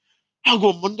it. I'll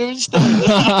go Monday instead.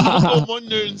 I'll go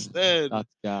Monday instead.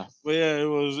 That's gas. But yeah, it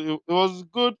was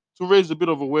good to raise a bit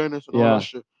of awareness and all Yeah. that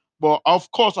shit. But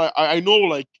of course, I know,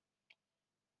 like,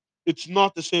 it's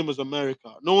not the same as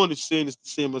America. No one is saying it's the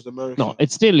same as America. No,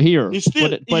 it's still here. It's still,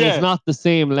 but it's yeah, not the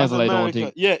same as level, I don't America.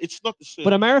 think. Yeah, it's not the same.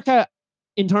 But America,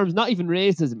 in terms, not even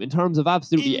racism, in terms of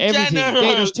absolutely In everything, they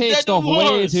general, just take they're the stuff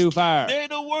way worst. too far. They're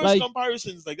the worst Like,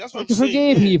 comparisons. Like, that's what I'm for saying.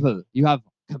 gay Yeah. people, you have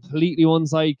completely one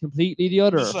side, completely the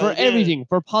other. This For side, yeah. everything,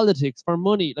 for politics, for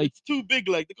money, like, It's too big.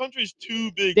 Like, the country is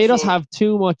too big. they just for have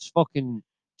too much fucking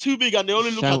too big, and they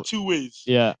only look shout. at two ways.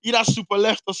 Yeah, Either super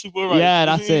left or super right. yeah,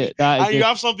 that's it. That is And you it.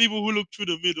 have some people who look through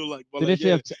the middle, like, but They like,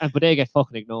 literally yeah. but they get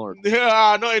fucking ignored.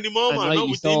 Yeah, not anymore, And man. Not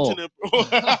rightly with the so. internet, bro.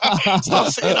 Stop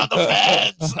saying on the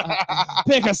fans.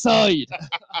 Pick a side.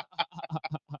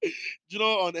 You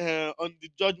know, on the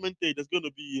Judgment Day, there's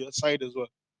gonna be a side as well.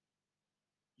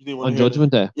 You didn't want On to hear that.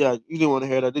 Judgment Day. Yeah, you didn't want to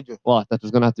hear that, did you? What? That was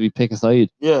gonna have to be pick a side.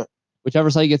 Yeah. Whichever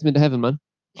side gets me into heaven, man.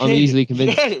 I'm easily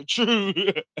convinced. Yeah, true.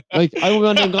 Like, I was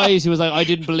one of them guys who was like, I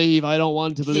didn't believe, I don't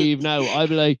want to believe now. I'd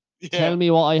be like, tell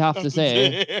me what I have to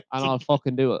say, and I'll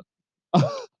fucking do it.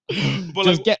 But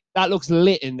Just like, get that looks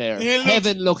lit in there. it looks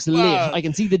Heaven looks lit. bad. I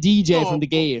can see the DJ No, from the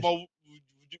gate.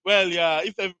 well, yeah.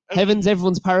 If Heaven's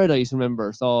everyone's paradise,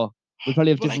 remember? So we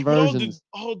probably have but different like, with versions.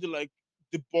 all the like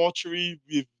debauchery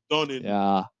we've done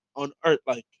Yeah. on Earth,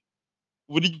 like,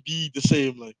 would it be the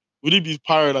same? Like, would it be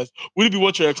paradise? Would it be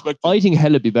what you're expecting? I think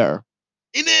hell would be better.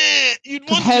 In it, you'd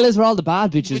Because want hell to, is where all the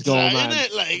bad bitches go, in man.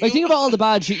 it, Like, think about all the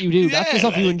bad shit you do. That's the Yeah,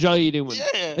 stuff you like, enjoy doing.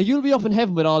 yeah. Like, you'll be up in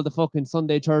heaven with all the fucking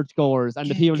Sunday church goers and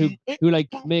the people who like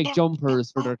make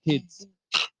jumpers for their kids.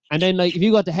 And then, like, if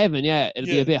you got to heaven, yeah, it'll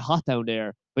be Yeah. a bit hot down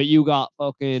there. But you got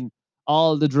fucking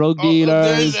all the drug Oh,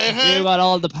 dealers, there's- you got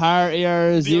all the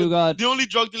partiers, you got the only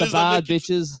drug the dealers bad that make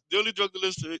it, bitches. the only drug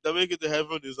dealers that make it to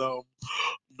heaven is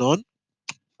none.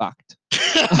 Fact.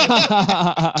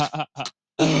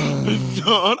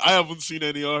 None. I haven't seen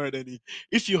any or heard any.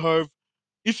 If you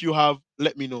have,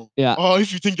 let me know. Yeah. Or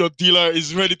if you think your dealer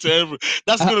is ready to heaven,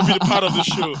 that's gonna be the part of the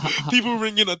show. People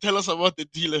ring in and tell us about the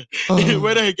dealer,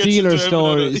 whether he gets Dealer into heaven or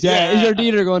not. stories. Yeah. Is your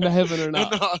dealer going to heaven or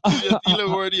not? Is your dealer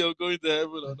worthy of going to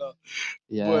heaven or not?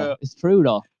 Yeah, But, it's true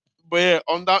though. but yeah,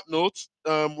 on that note,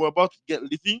 we're about to get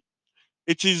litty.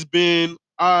 It has been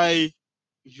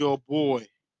your boy,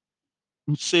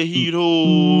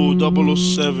 Sehiro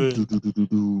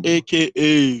 007,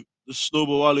 aka the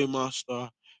Snowball Wally Master,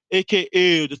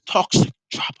 aka the Toxic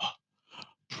Trapper,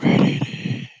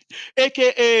 Predator,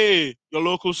 aka your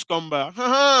local scumbag.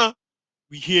 Haha.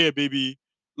 We here, baby,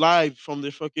 live from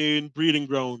the fucking breeding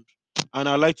ground. And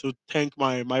I'd like to thank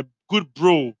my good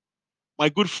bro, my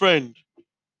good friend,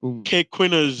 Boom. K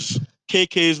Quinners,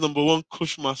 KK's number one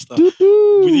Kush master.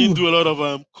 Doo-doo. We didn't do a lot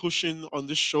of cushing on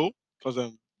this show because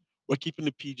we're keeping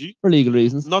it PG. For legal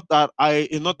reasons. Not that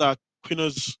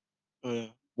Quinners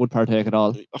Would partake at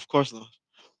all. of course not.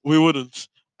 We wouldn't.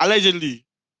 Allegedly.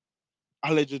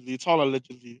 It's all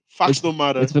allegedly. Facts don't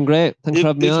matter. It's been great. Thanks for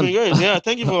having me It's on. been great. Yeah,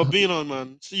 thank you for being on,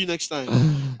 man. See you next time.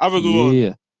 Have a good one.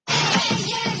 Yeah.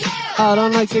 I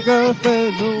don't like your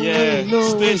girlfriend. No Yeah, way, no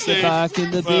stay way. safe, Get back in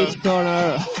the man. bitch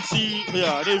corner. See,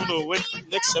 yeah, I don't even know when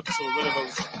next episode, whenever.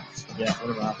 Yeah,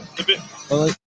 whatever happens. A bit. Bye.